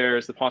think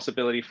there's the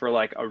possibility for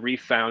like a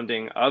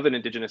refounding of an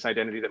Indigenous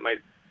identity that might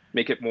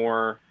make it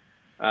more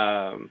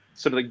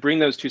sort of like bring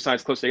those two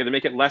sides closer together,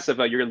 make it less of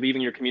you're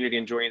leaving your community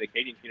and joining the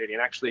Canadian community,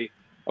 and actually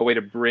a way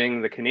to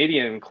bring the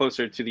Canadian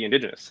closer to the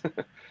Indigenous,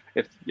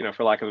 if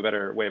for lack of a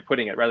better way of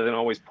putting it, rather than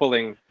always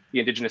pulling the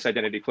Indigenous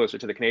identity closer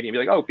to the Canadian, be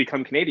like, oh,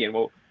 become Canadian.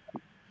 Well,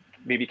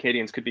 maybe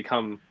Canadians could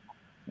become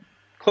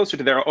closer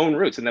to their own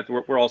roots, and that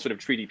we're all sort of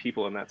treaty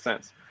people in that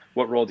sense.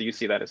 What role do you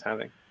see that as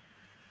having?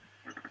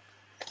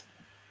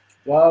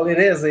 Well, it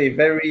is a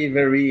very,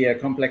 very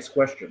complex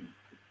question.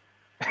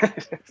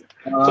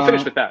 So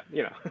finish with that,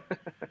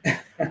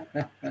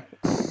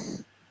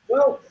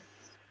 Well,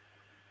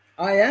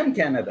 I am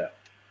Canada.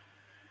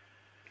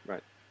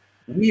 Right.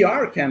 We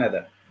are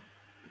Canada.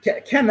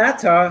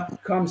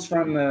 Kanata comes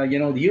from,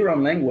 the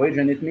Huron language,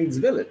 and it means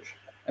village.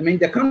 I mean,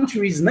 the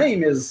country's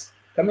name is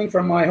coming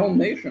from my home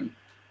nation.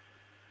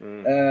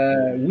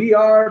 We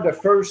are the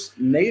First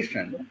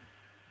Nation.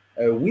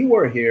 We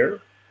were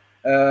here,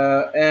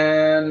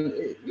 and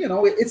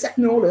it's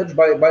acknowledged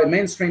by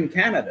mainstream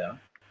Canada.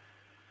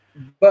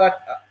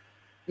 But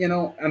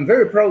I'm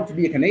very proud to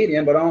be a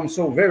Canadian, but I'm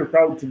so very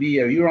proud to be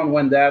a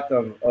Huron-Wendat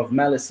of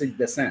Massey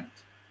descent.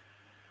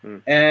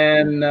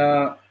 And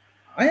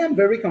I am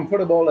very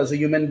comfortable as a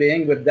human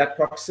being with that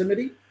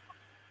proximity,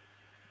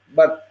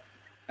 but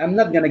I'm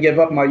not going to give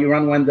up my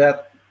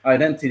Huron-Wendat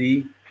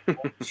identity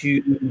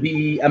to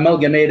be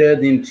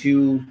amalgamated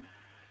into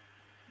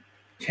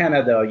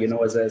Canada,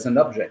 as an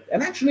object.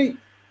 And actually,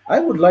 I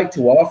would like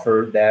to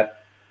offer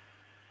that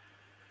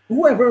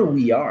whoever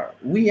we are,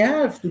 we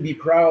have to be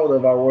proud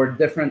of our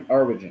different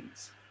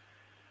origins.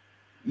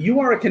 You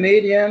are a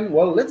Canadian,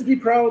 well, let's be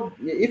proud.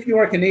 If you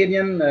are a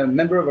Canadian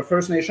member of a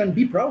First Nation,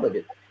 be proud of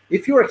it.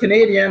 If you are a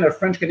Canadian of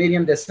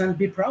French-Canadian descent,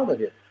 be proud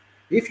of it.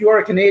 If you are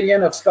a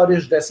Canadian of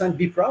Scottish descent,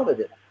 be proud of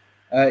it.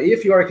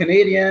 If you are a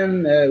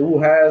Canadian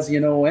who has,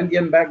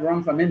 Indian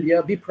background from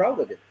India, be proud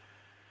of it.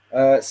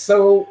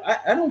 So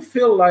I don't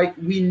feel like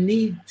we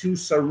need to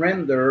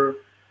surrender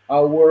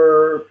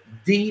our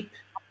deep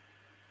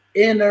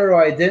inner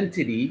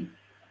identity,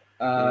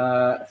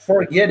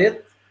 forget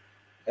it,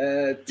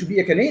 to be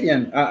a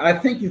Canadian. I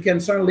think you can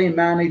certainly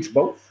manage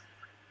both.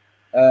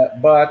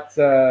 But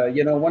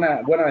when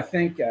I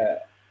think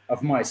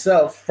of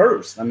myself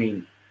first, I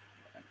mean,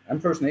 I'm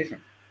First Nation.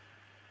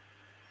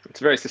 It's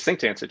a very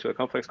succinct answer to a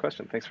complex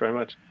question. Thanks very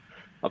much.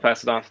 I'll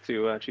pass it off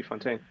to Chief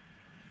Fontaine.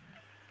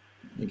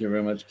 Thank you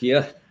very much,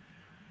 Kia.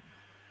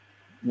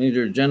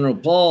 Major General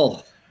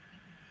Paul,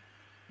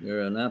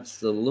 you're an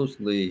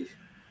absolutely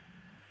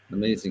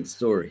amazing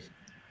story.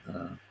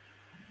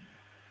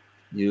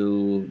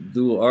 You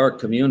do our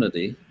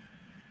community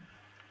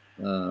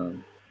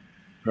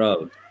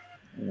proud.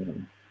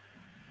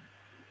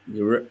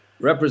 You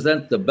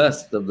represent the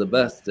best of the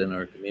best in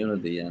our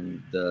community,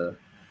 and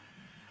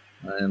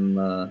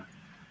I'm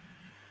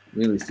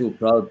really so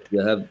proud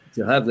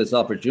to have this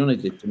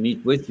opportunity to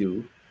meet with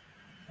you.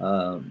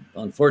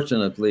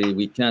 Unfortunately,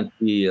 we can't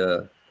be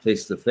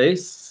face to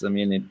face. I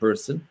mean, in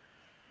person,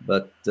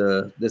 but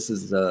this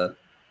is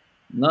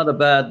not a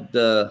bad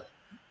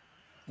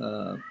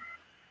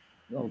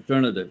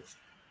alternative.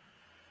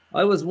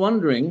 I was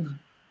wondering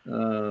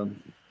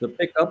to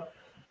pick up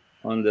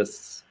on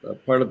this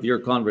part of your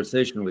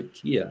conversation with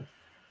Kia.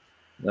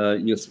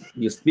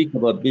 You speak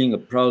about being a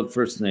proud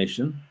First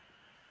Nation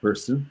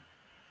person,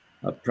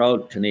 a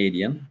proud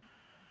Canadian.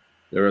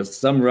 There is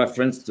some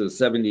reference to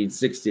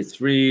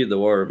 1763, the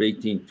War of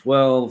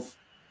 1812,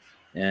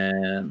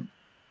 and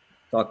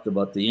talked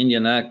about the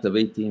Indian Act of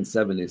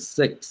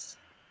 1876.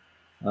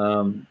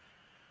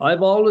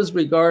 I've always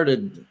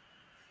regarded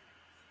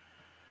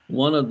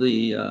one of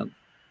the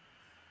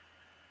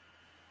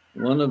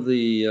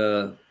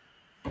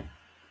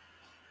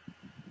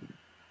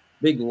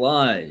big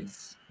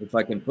lies, if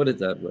I can put it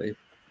that way,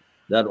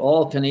 that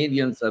all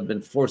Canadians have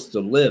been forced to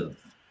live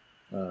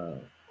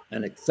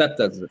and accept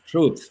as the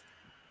truth,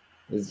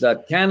 is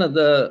that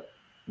Canada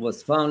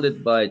was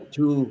founded by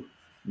two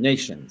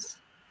nations,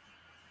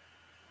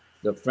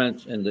 the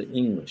French and the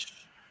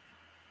English.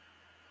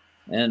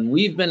 And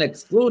we've been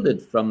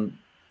excluded from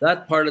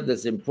that part of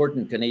this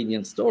important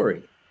Canadian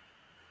story,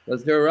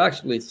 because there are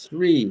actually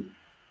three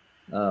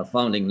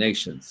founding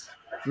nations,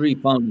 three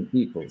founding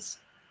peoples: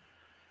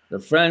 the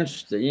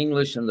French, the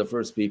English, and the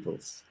First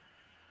Peoples.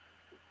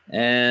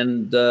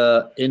 And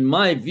in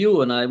my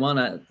view, and I want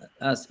to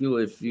ask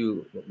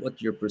you what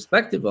your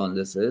perspective on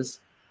this is,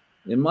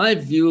 in my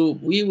view,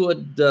 we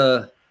would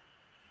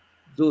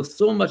do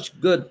so much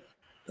good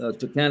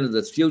to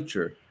Canada's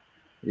future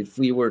if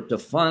we were to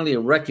finally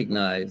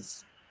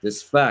recognize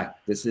this fact,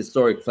 this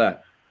historic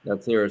fact,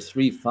 that there are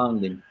 3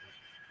 founding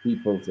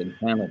peoples in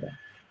Canada,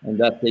 and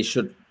that they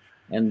should,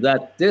 and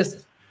that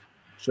this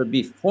should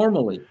be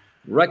formally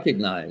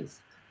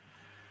recognized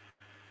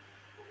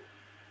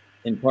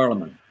in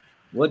Parliament.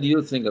 What do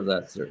you think of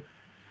that, sir?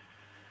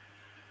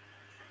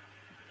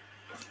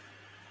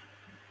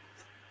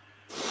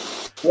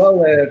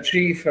 Well,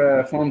 Chief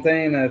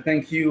Fontaine,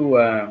 thank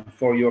you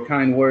for your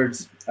kind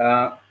words.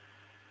 I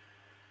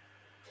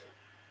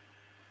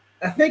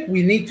think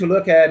we need to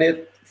look at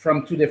it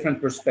from 2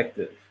 different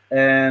perspectives.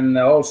 And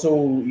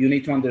also, you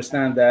need to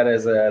understand that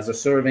as a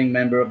serving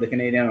member of the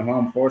Canadian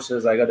Armed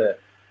Forces, I got to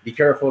be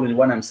careful in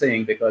what I'm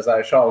saying, because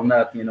I shall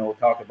not,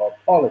 talk about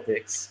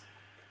politics.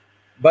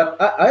 But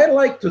I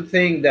like to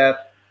think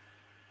that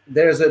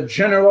there's a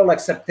general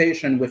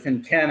acceptation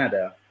within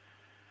Canada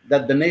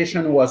that the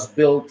nation was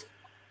built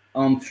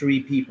on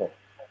 3 people: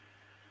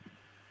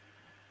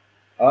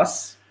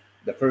 us,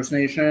 the First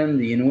Nation,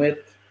 the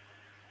Inuit,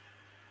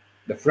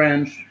 the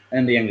French,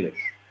 and the English.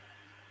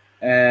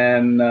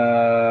 And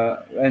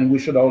we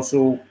should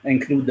also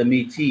include the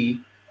Métis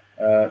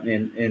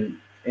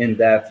in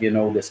that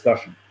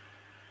discussion.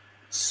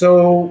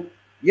 So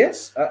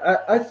yes,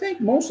 I think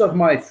most of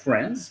my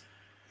friends,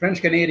 French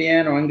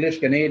Canadian or English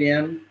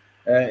Canadian,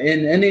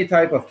 in any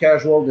type of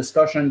casual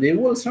discussion, they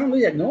will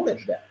certainly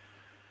acknowledge that.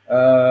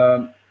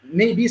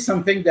 Maybe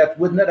something that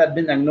would not have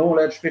been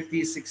acknowledged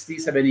 50, 60,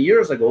 70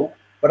 years ago.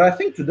 But I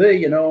think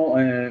today,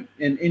 in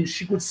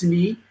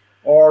Chicoutimi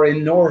or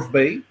in North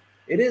Bay,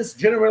 it is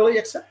generally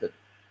accepted.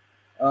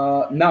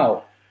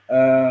 Now,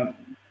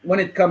 when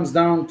it comes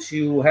down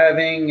to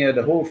having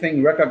the whole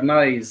thing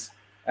recognized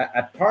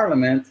at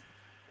Parliament,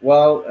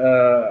 well,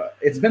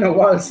 it's been a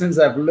while since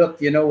I've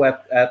looked,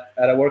 at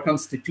our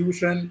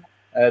Constitution,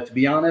 to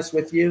be honest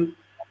with you.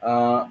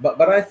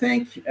 But I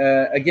think,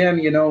 again,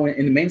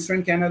 in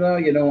mainstream Canada,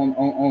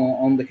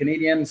 on the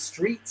Canadian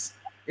streets,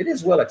 it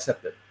is well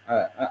accepted.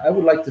 I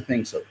would like to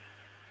think so.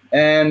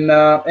 And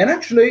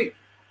actually,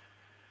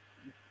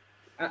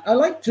 I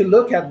like to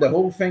look at the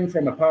whole thing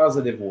from a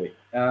positive way.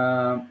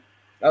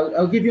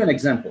 I'll give you an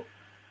example.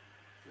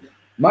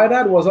 My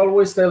dad was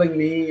always telling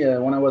me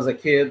when I was a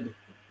kid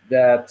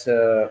that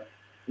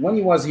when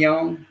he was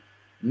young,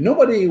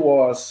 nobody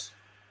was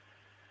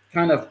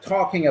kind of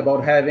talking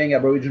about having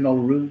Aboriginal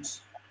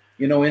roots,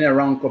 in and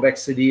around Quebec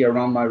City,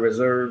 around my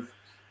reserve.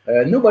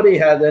 Nobody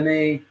had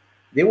any,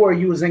 they were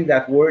using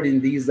that word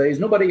in these days,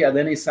 nobody had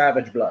any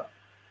savage blood.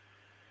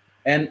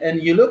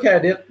 And you look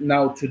at it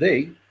now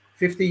today,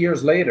 50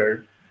 years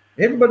later,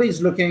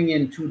 everybody's looking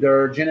into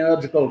their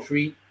genealogical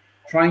tree,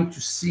 trying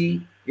to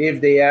see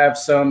if they have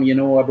some,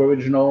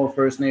 Aboriginal,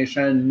 First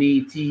Nation,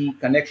 Métis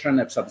connection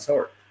of some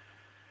sort.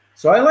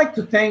 So I like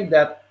to think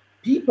that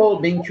people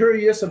being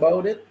curious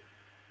about it,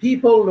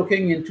 people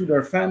looking into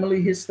their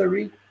family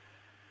history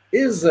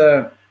is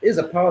a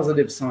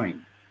positive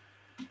sign.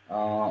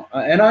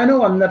 And I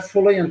know I'm not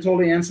fully and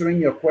totally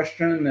answering your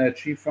question,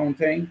 Chief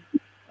Fontaine,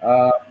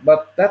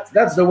 but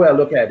that's the way I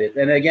look at it.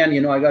 And again,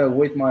 I got to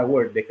wait my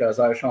word, because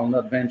I shall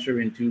not venture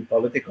into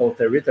political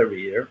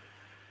territory here.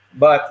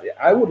 But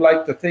I would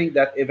like to think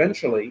that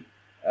eventually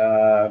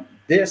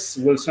this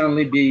will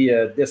certainly be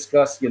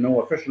discussed,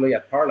 officially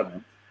at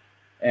Parliament.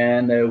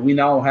 And we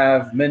now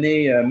have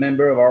many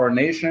members of our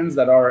nations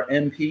that are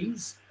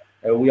MPs.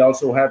 We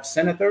also have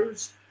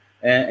senators.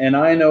 And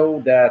I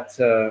know that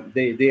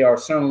they are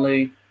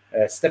certainly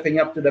stepping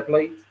up to the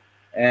plate.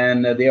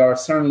 And they are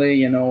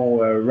certainly,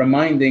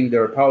 reminding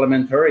their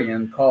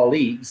parliamentarian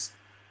colleagues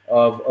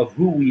of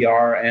who we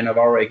are and of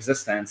our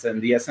existence. And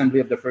the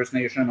Assembly of the First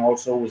Nation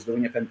also is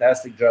doing a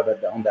fantastic job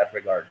on that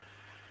regard.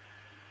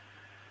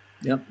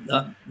 Yep.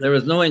 There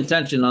was no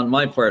intention on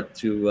my part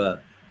to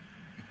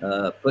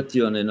put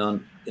you in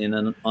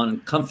an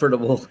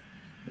uncomfortable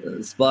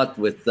spot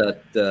with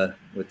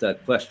that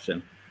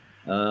question.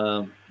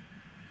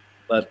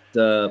 But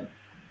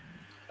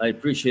I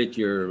appreciate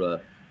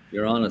your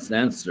honest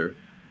answer.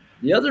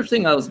 The other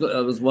thing I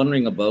was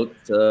wondering about,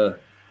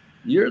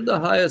 you're the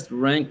highest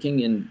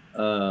ranking in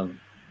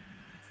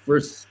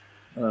First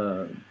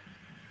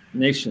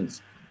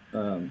Nations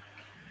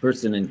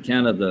person in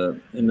Canada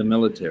in the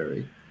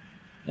military.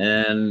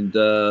 And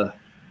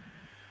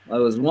I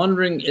was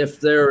wondering if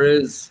there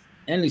is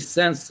any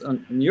sense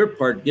on your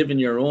part, given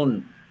your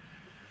own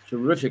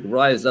terrific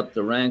rise up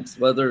the ranks,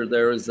 whether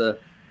there is a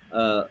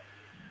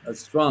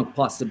strong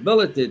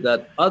possibility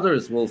that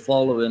others will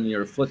follow in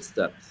your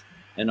footsteps.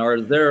 And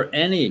are there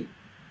any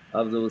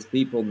of those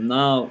people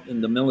now in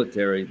the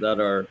military that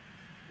are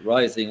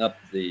rising up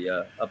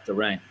the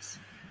ranks?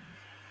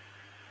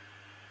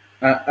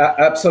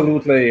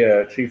 Absolutely,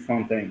 Chief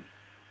Fontaine.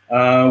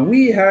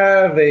 We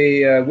have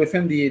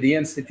within the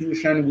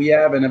institution, we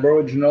have an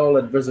Aboriginal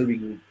advisory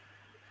group.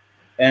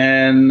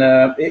 And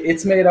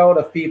it's made out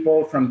of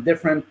people from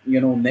different,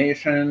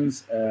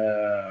 nations,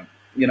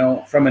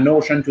 from an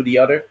ocean to the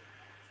other.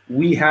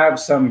 We have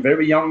some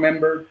very young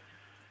members,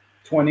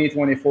 20,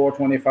 24,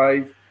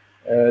 25.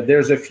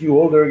 There's a few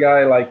older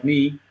guys like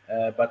me,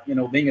 but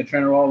being a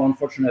general,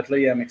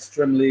 unfortunately, I'm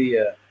extremely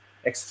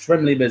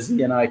extremely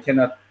busy, and I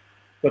cannot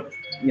put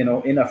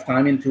enough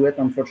time into it,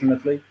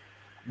 unfortunately.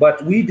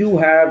 But we do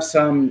have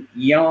some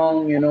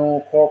young,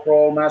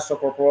 corporal, master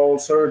corporal,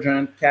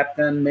 sergeant,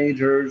 captain,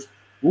 majors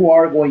who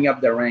are going up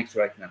the ranks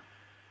right now.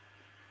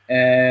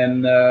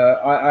 And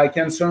I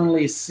can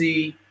certainly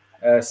see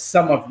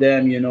some of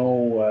them,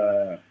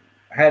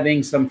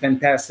 having some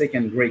fantastic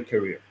and great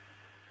career.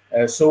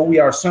 So we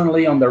are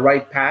certainly on the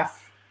right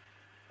path.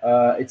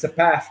 It's a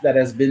path that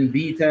has been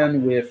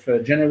beaten with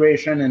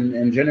generation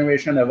and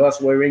generation of us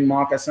wearing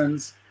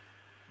moccasins.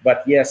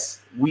 But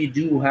yes, we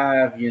do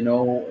have,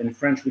 in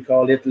French we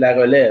call it la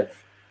relève.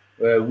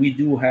 We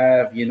do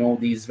have,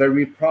 these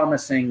very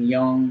promising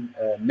young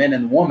men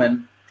and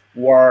women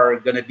who are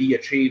going to be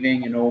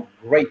achieving,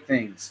 great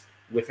things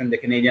within the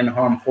Canadian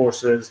Armed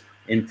Forces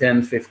in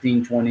 10,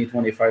 15, 20,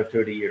 25,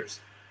 30 years.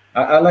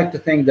 I like to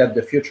think that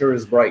the future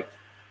is bright.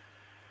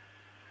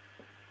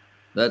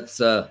 That's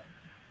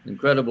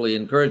incredibly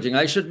encouraging.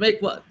 I should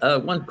make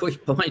one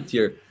quick point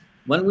here.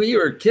 When we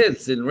were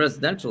kids in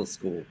residential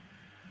school,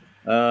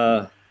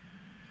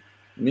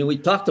 we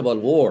talked about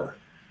war.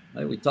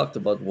 Right? We talked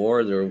about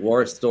war. There were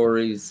war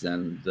stories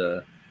and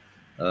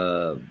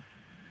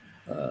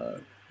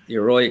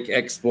heroic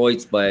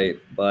exploits by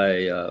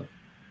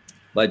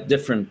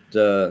different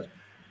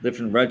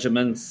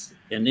regiments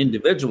and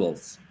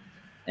individuals.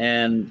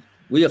 And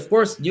we, of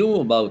course, knew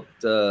about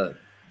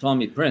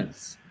Tommy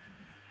Prince.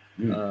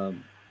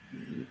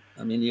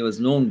 He was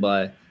known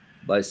by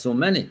so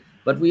many.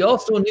 But we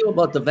also knew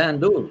about the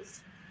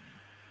Vandals.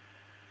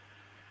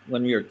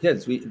 When we were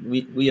kids,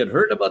 we had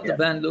heard about the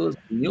Vandals,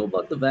 we knew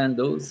about the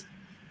Vandals,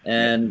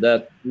 and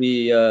that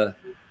we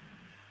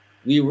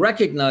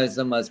recognized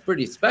them as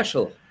pretty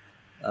special,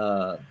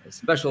 a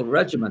special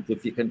regiment,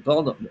 if you can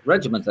call them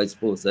regiment, I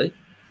suppose, eh?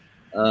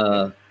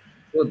 So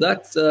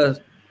that's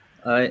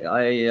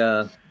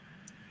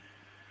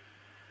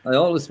I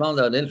always found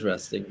that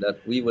interesting that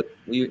we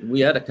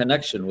had a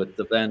connection with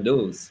the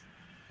Vandals,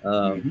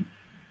 and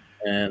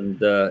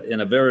in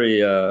a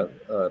very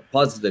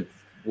positive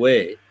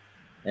way.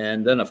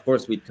 And then, of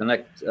course, we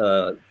connect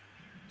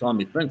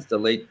Tommy Prince, the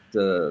late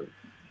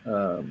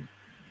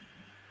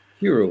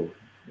hero,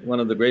 one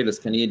of the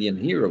greatest Canadian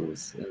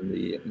heroes in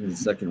the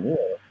Second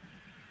War.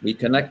 We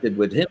connected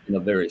with him in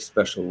a very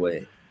special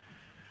way.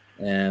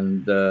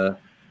 And I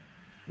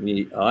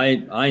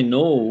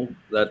know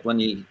that when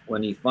he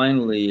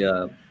finally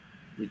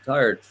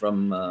retired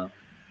from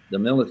the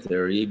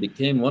military, he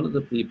became one of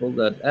the people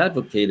that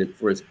advocated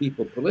for his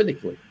people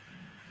politically,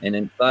 and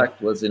in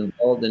fact was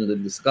involved in the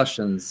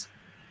discussions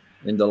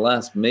in the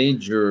last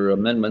major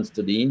amendments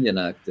to the Indian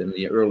Act in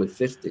the early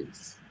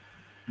 50s.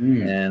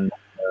 And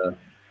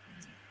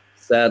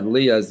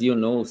sadly, as you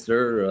know,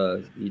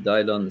 sir, he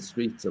died on the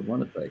streets of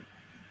Winnipeg,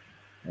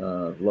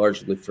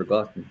 largely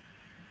forgotten.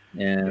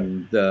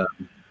 And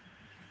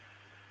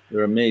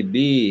there may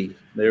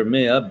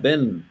have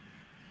been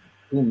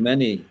too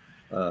many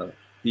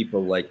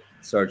people like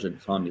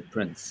Sergeant Tommy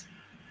Prince,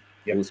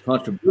 whose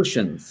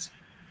contributions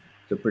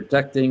to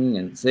protecting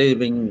and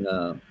saving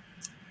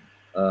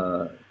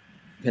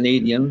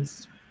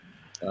Canadians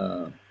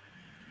were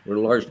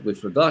largely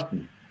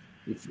forgotten.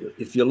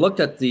 If you look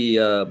at the,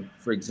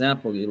 for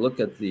example, you look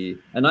at the,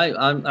 and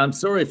I'm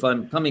sorry if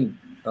I'm coming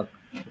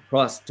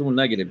across too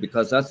negative,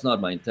 because that's not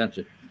my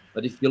intention.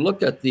 But if you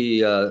look at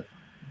the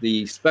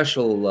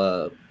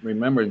special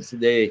Remembrance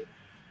Day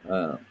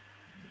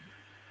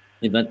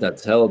event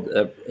that's held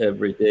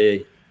every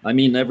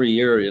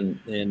year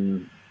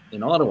in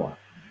Ottawa,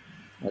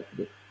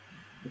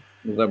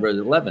 November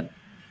 11th.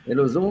 It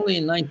was only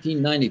in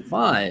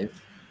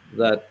 1995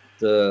 that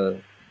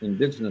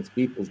Indigenous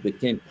peoples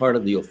became part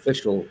of the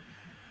official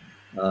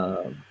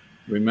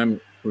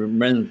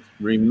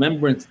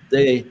Remembrance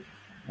Day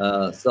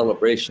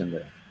celebration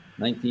there,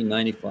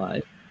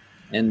 1995.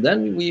 And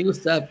then we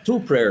used to have two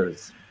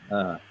prayers,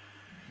 I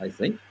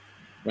think,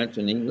 French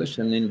and English,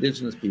 and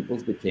Indigenous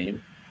peoples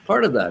became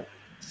part of that.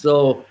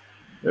 So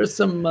there's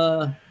some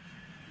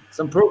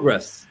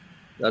progress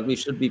that we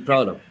should be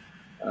proud of,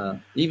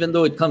 even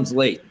though it comes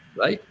late,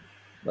 right?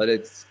 But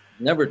it's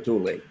never too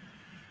late.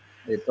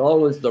 It's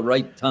always the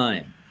right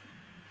time.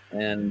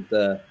 And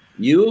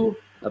you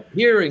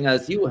appearing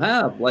as you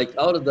have, like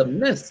out of the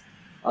mist,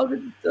 how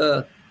did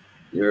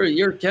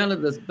you're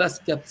Canada's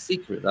best kept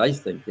secret, I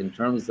think, in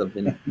terms of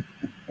a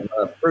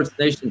First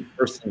Nation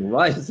person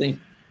rising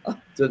up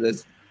to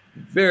this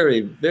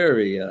very,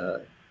 very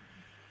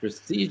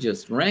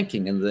prestigious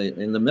ranking in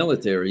the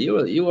military.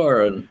 You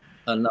are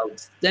an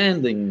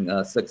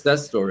outstanding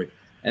success story,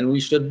 and we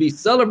should be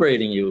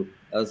celebrating you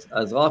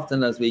as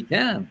often as we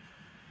can,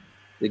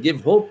 to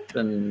give hope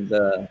and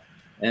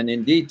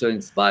indeed to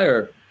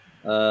inspire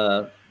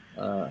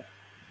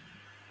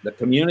the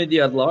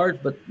community at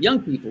large, but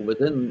young people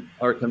within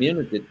our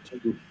community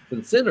to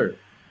consider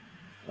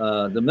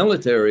the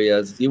military,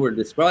 as you were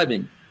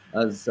describing,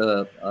 as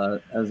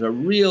a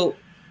real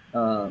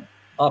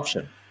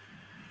option,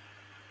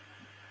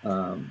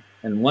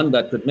 and one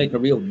that could make a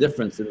real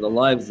difference in the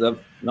lives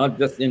of not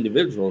just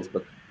individuals,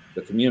 but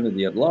the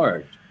community at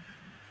large.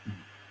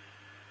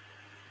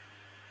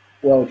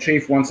 Well,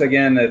 Chief, once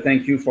again,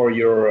 thank you for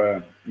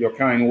your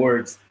kind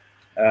words.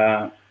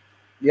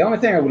 The only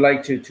thing I would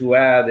like to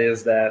add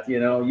is that,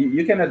 you know,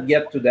 you cannot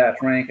get to that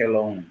rank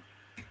alone.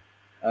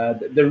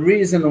 The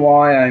reason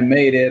why I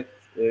made it,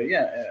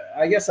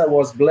 I guess I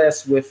was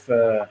blessed with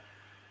a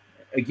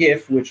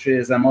gift, which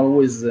is I'm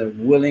always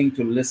willing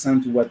to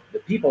listen to what the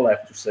people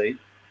have to say.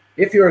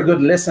 If you're a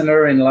good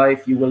listener in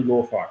life, you will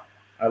go far,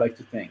 I like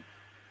to think.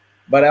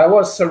 But I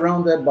was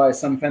surrounded by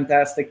some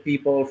fantastic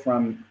people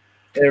from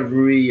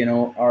every, you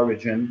know,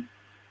 origin.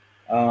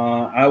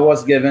 I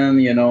was given,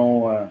 you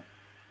know,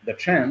 the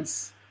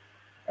chance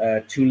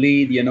to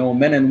lead, you know,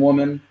 men and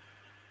women,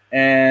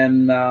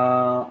 and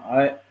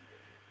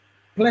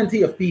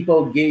plenty of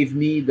people gave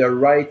me the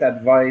right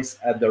advice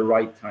at the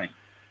right time.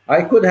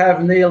 I could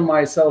have nailed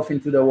myself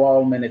into the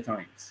wall many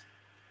times,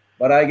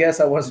 but I guess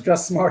I was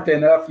just smart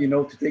enough, you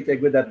know, to take a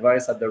good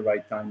advice at the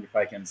right time, if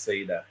I can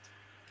say that.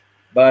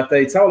 But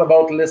it's all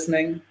about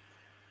listening.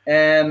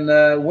 And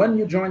when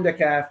you join the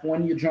CAF,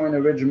 when you join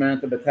a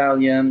regiment, a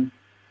battalion,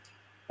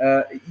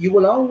 you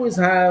will always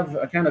have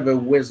a kind of a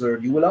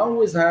wizard. You will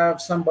always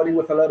have somebody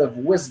with a lot of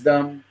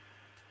wisdom,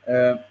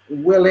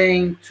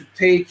 willing to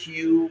take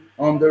you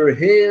under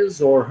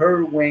his or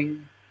her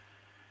wing,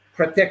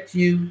 protect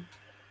you,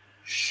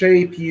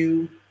 shape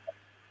you,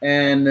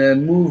 and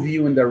move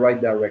you in the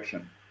right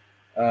direction.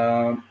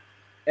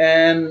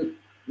 And,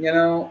 you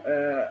know,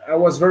 I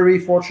was very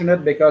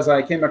fortunate because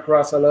I came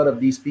across a lot of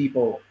these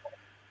people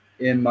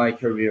in my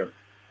career.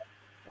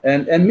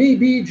 And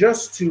maybe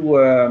just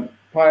to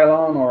pile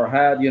on or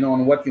add, you know,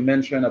 on what you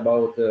mentioned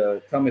about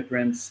Tommy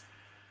Prince,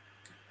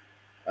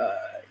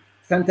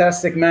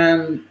 fantastic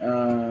man.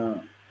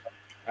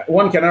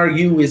 One can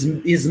argue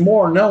is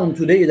more known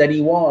today than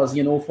he was,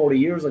 you know, 40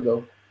 years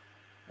ago.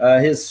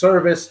 His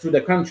service to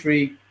the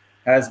country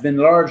has been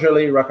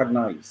largely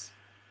recognized.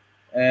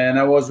 And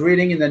I was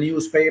reading in the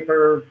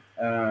newspaper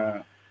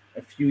a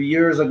few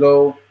years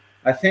ago,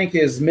 I think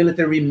his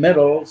military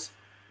medals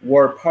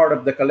were part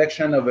of the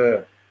collection of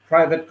a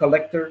private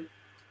collector.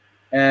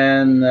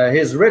 And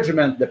his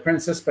regiment, the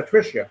Princess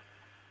Patricia,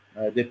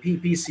 the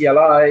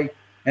PPCLI,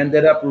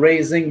 ended up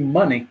raising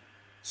money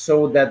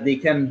so that they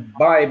can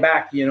buy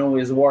back, you know,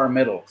 his war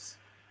medals.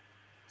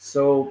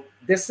 So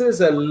this is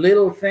a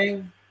little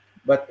thing,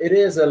 but it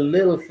is a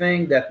little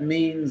thing that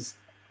means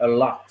a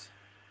lot.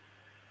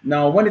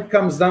 Now, when it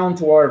comes down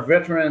to our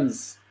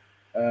veterans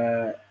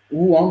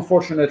who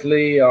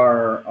unfortunately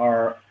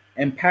are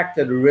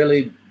impacted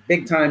really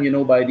big time, you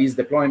know, by these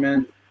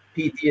deployments,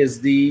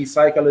 PTSD,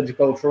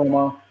 psychological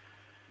trauma,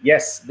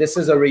 yes, this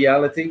is a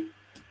reality.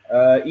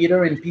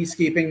 Either in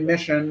peacekeeping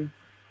mission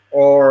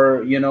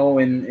or, you know,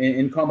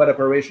 in combat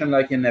operation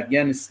like in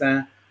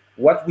Afghanistan,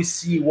 what we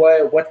see,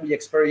 what we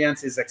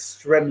experience is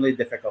extremely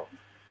difficult,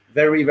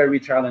 very, very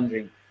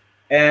challenging.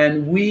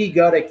 And we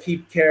got to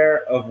keep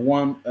care of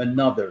one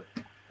another.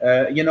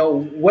 You know,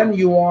 when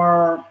you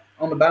are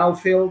on the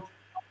battlefield,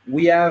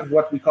 we have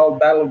what we call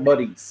battle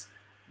buddies.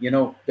 You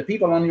know, the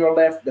people on your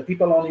left, the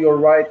people on your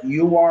right,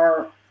 you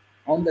are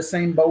on the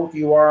same boat,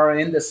 you are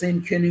in the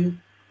same canoe.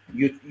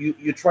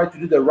 You try to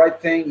do the right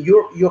thing.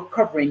 You're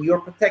covering, you're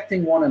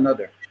protecting one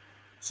another.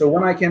 So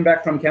when I came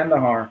back from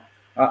Kandahar,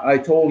 I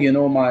told, you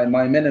know, my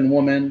men and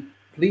women,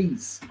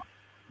 please,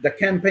 the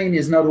campaign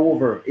is not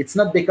over. It's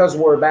not because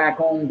we're back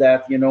home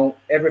that, you know,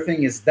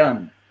 everything is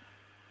done.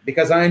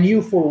 Because I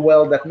knew full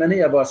well that many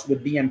of us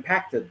would be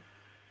impacted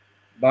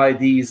by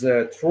these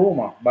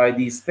trauma, by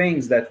these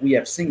things that we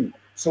have seen.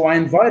 So I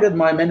invited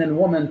my men and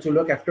women to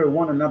look after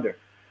one another,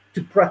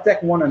 to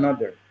protect one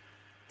another,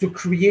 to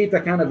create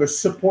a kind of a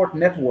support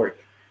network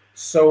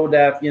so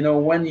that, you know,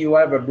 when you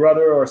have a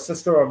brother or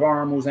sister of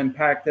arms who's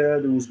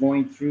impacted, who's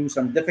going through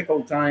some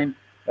difficult time,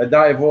 a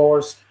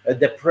divorce, a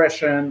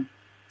depression,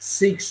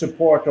 seek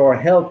support or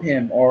help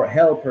him or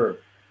help her.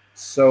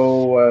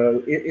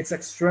 So it's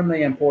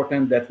extremely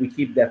important that we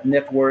keep that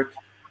network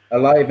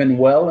alive and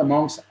well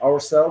amongst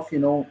ourselves, you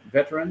know,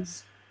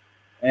 veterans.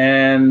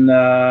 And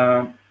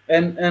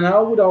I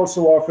would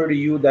also offer to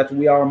you that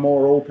we are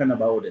more open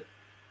about it.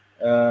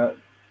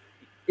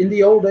 In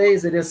the old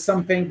days, it is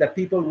something that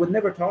people would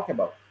never talk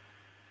about.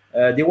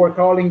 They were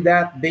calling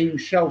that being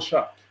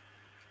shell-shocked.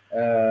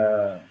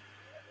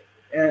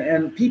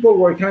 And people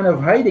were kind of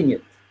hiding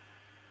it.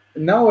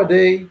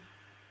 Nowadays,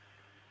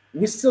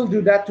 we still do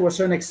that to a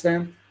certain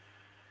extent,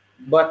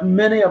 but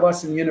many of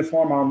us in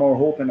uniform are more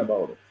open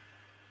about it.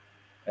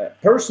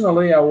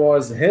 Personally, I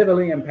was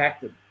heavily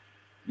impacted,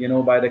 you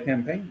know, by the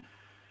campaign.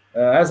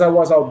 As I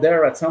was out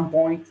there at some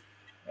point,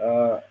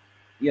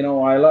 you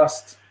know, I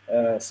lost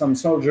some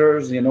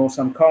soldiers, you know,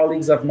 some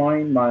colleagues of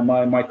mine.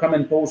 My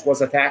command post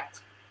was attacked.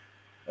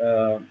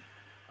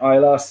 I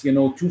lost, you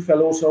know, 2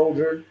 fellow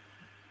soldiers.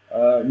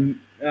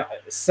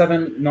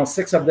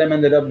 6 of them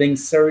ended up being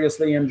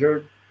seriously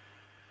injured.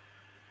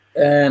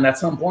 And at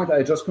some point,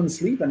 I just couldn't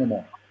sleep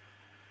anymore.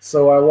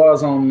 So I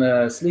was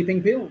on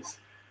sleeping pills.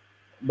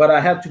 But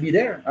I had to be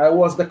there. I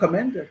was the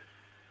commander.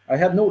 I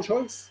had no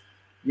choice.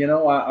 You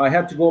know, I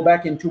had to go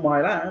back into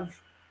my lab,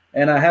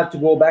 and I had to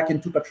go back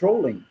into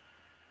patrolling.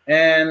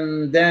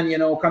 And then, you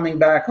know, coming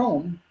back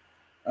home,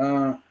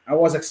 I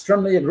was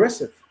extremely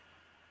aggressive.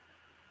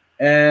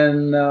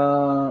 And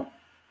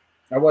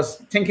I was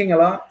thinking a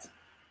lot.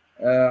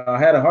 I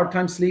had a hard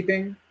time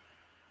sleeping.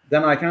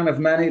 Then I kind of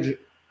managed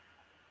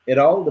it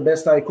all the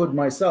best I could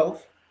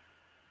myself.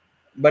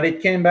 But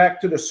it came back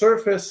to the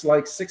surface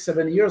like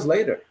 6-7 years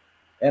later.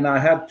 And I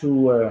had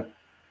to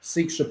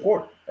seek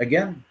support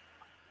again.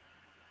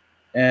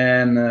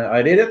 And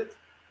I did it.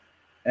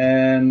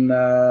 And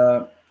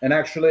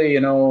actually,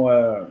 you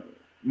know,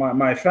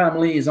 my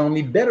family is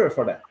only better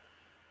for that.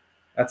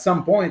 At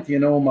some point, you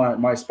know,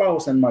 my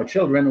spouse and my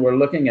children were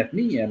looking at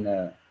me, and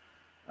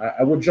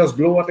I would just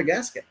blow up a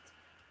gasket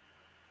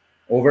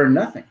over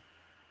nothing.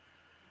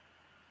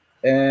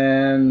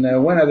 And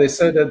when I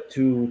decided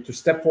to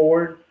step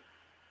forward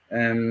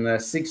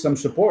and seek some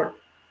support,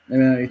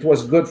 it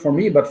was good for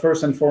me, but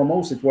first and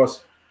foremost, it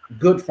was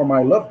good for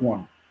my loved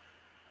one.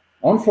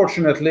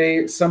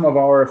 Unfortunately, some of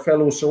our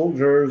fellow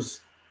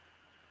soldiers,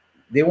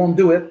 they won't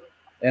do it,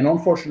 and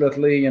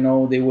unfortunately, you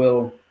know, they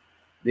will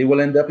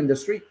end up in the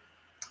street.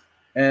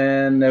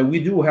 And we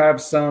do have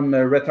some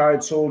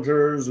retired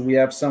soldiers. We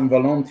have some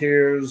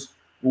volunteers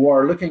who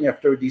are looking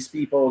after these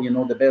people, you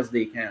know, the best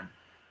they can.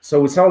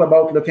 So it's all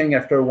about looking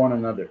after one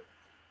another.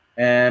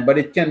 But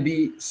it can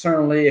be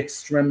certainly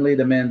extremely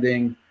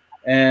demanding.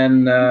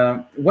 And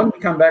when we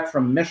come back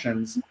from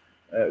missions,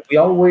 we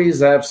always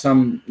have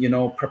some, you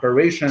know,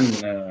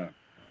 preparation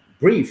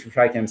brief, if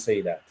I can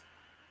say that.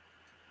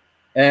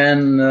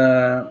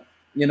 And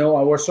you know,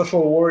 our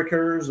social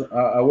workers,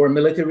 our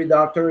military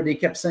doctor, they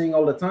kept saying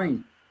all the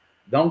time,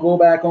 don't go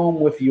back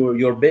home with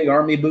your big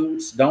army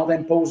boots. Don't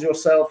impose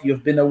yourself.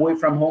 You've been away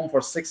from home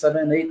for 6,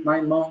 7, 8,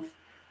 9 months.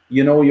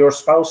 You know, your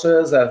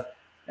spouses have,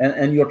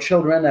 and your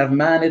children have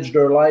managed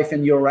their life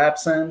in your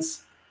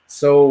absence.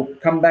 So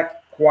come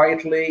back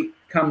quietly,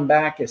 come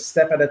back a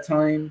step at a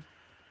time.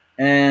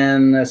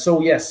 And so,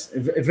 yes,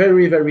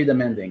 very, very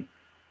demanding.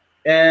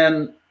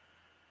 And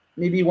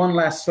maybe one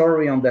last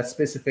story on that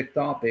specific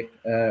topic.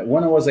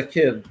 When I was a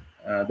kid,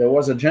 there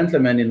was a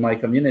gentleman in my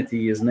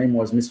community. His name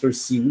was Mr.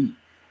 Siwi.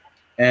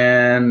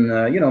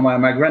 And, you know,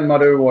 my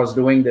grandmother was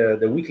doing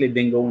the weekly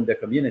bingo in the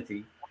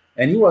community.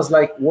 And he was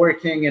like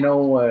working, you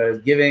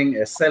know,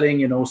 selling,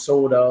 you know,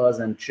 sodas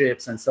and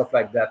chips and stuff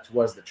like that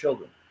towards the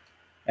children.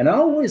 And I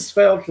always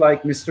felt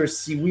like Mr.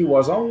 Siwi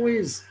was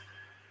always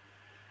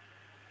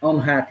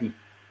unhappy.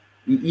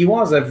 He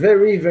was a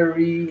very,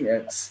 very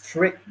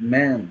strict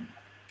man.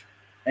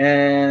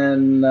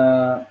 And,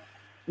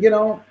 you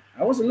know,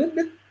 I was a little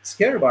bit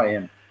scared by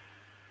him.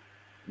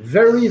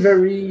 Very,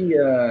 very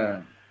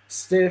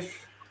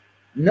stiff,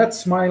 not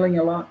smiling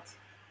a lot.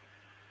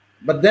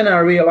 But then I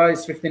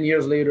realized 15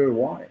 years later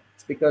why.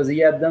 It's because he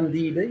had done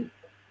DD.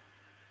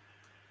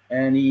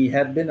 And he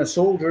had been a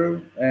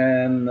soldier.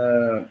 And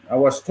I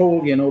was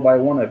told, you know, by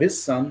one of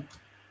his sons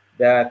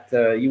that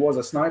he was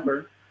a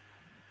sniper.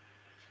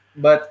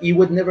 But he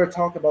would never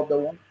talk about the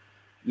war.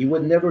 He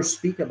would never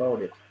speak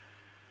about it.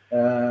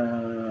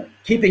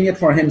 Keeping it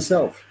for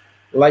himself,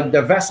 like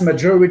the vast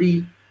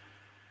majority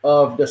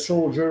of the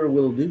soldier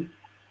will do.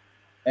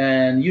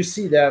 And you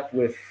see that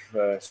with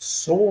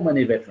so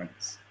many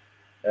veterans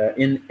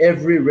in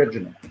every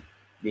regiment.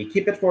 They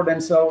keep it for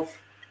themselves,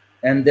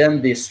 and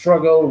then they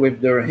struggle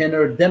with their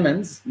inner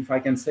demons, if I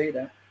can say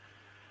that,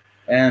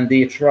 and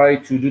they try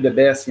to do the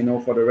best, you know,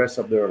 for the rest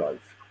of their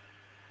life.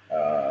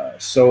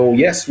 So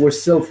yes, we're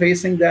still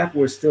facing that.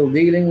 We're still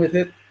dealing with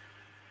it.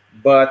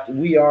 But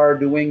we are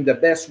doing the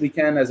best we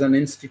can as an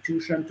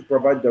institution to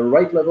provide the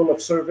right level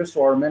of service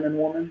to our men and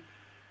women.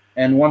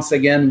 And once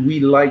again,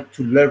 we like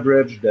to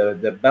leverage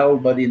the Bell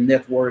Buddy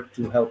network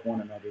to help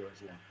one another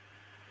as well.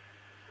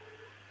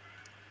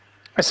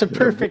 That's a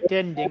perfect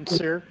ending,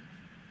 sir.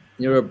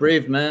 You're a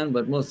brave man,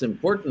 but most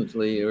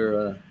importantly,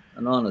 you're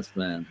an honest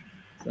man.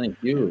 Thank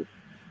you.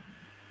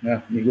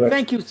 Yeah, you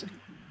thank you.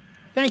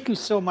 Thank you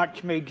so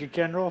much, Major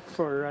General,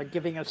 for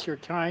giving us your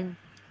time.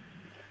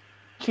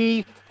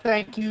 Chief,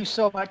 thank you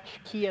so much.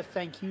 Kia,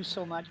 thank you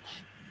so much.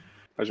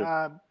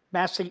 Pleasure.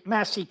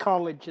 Massey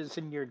College is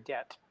in your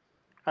debt.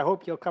 I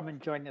hope you'll come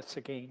and join us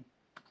again.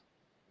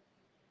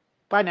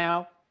 Bye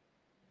now.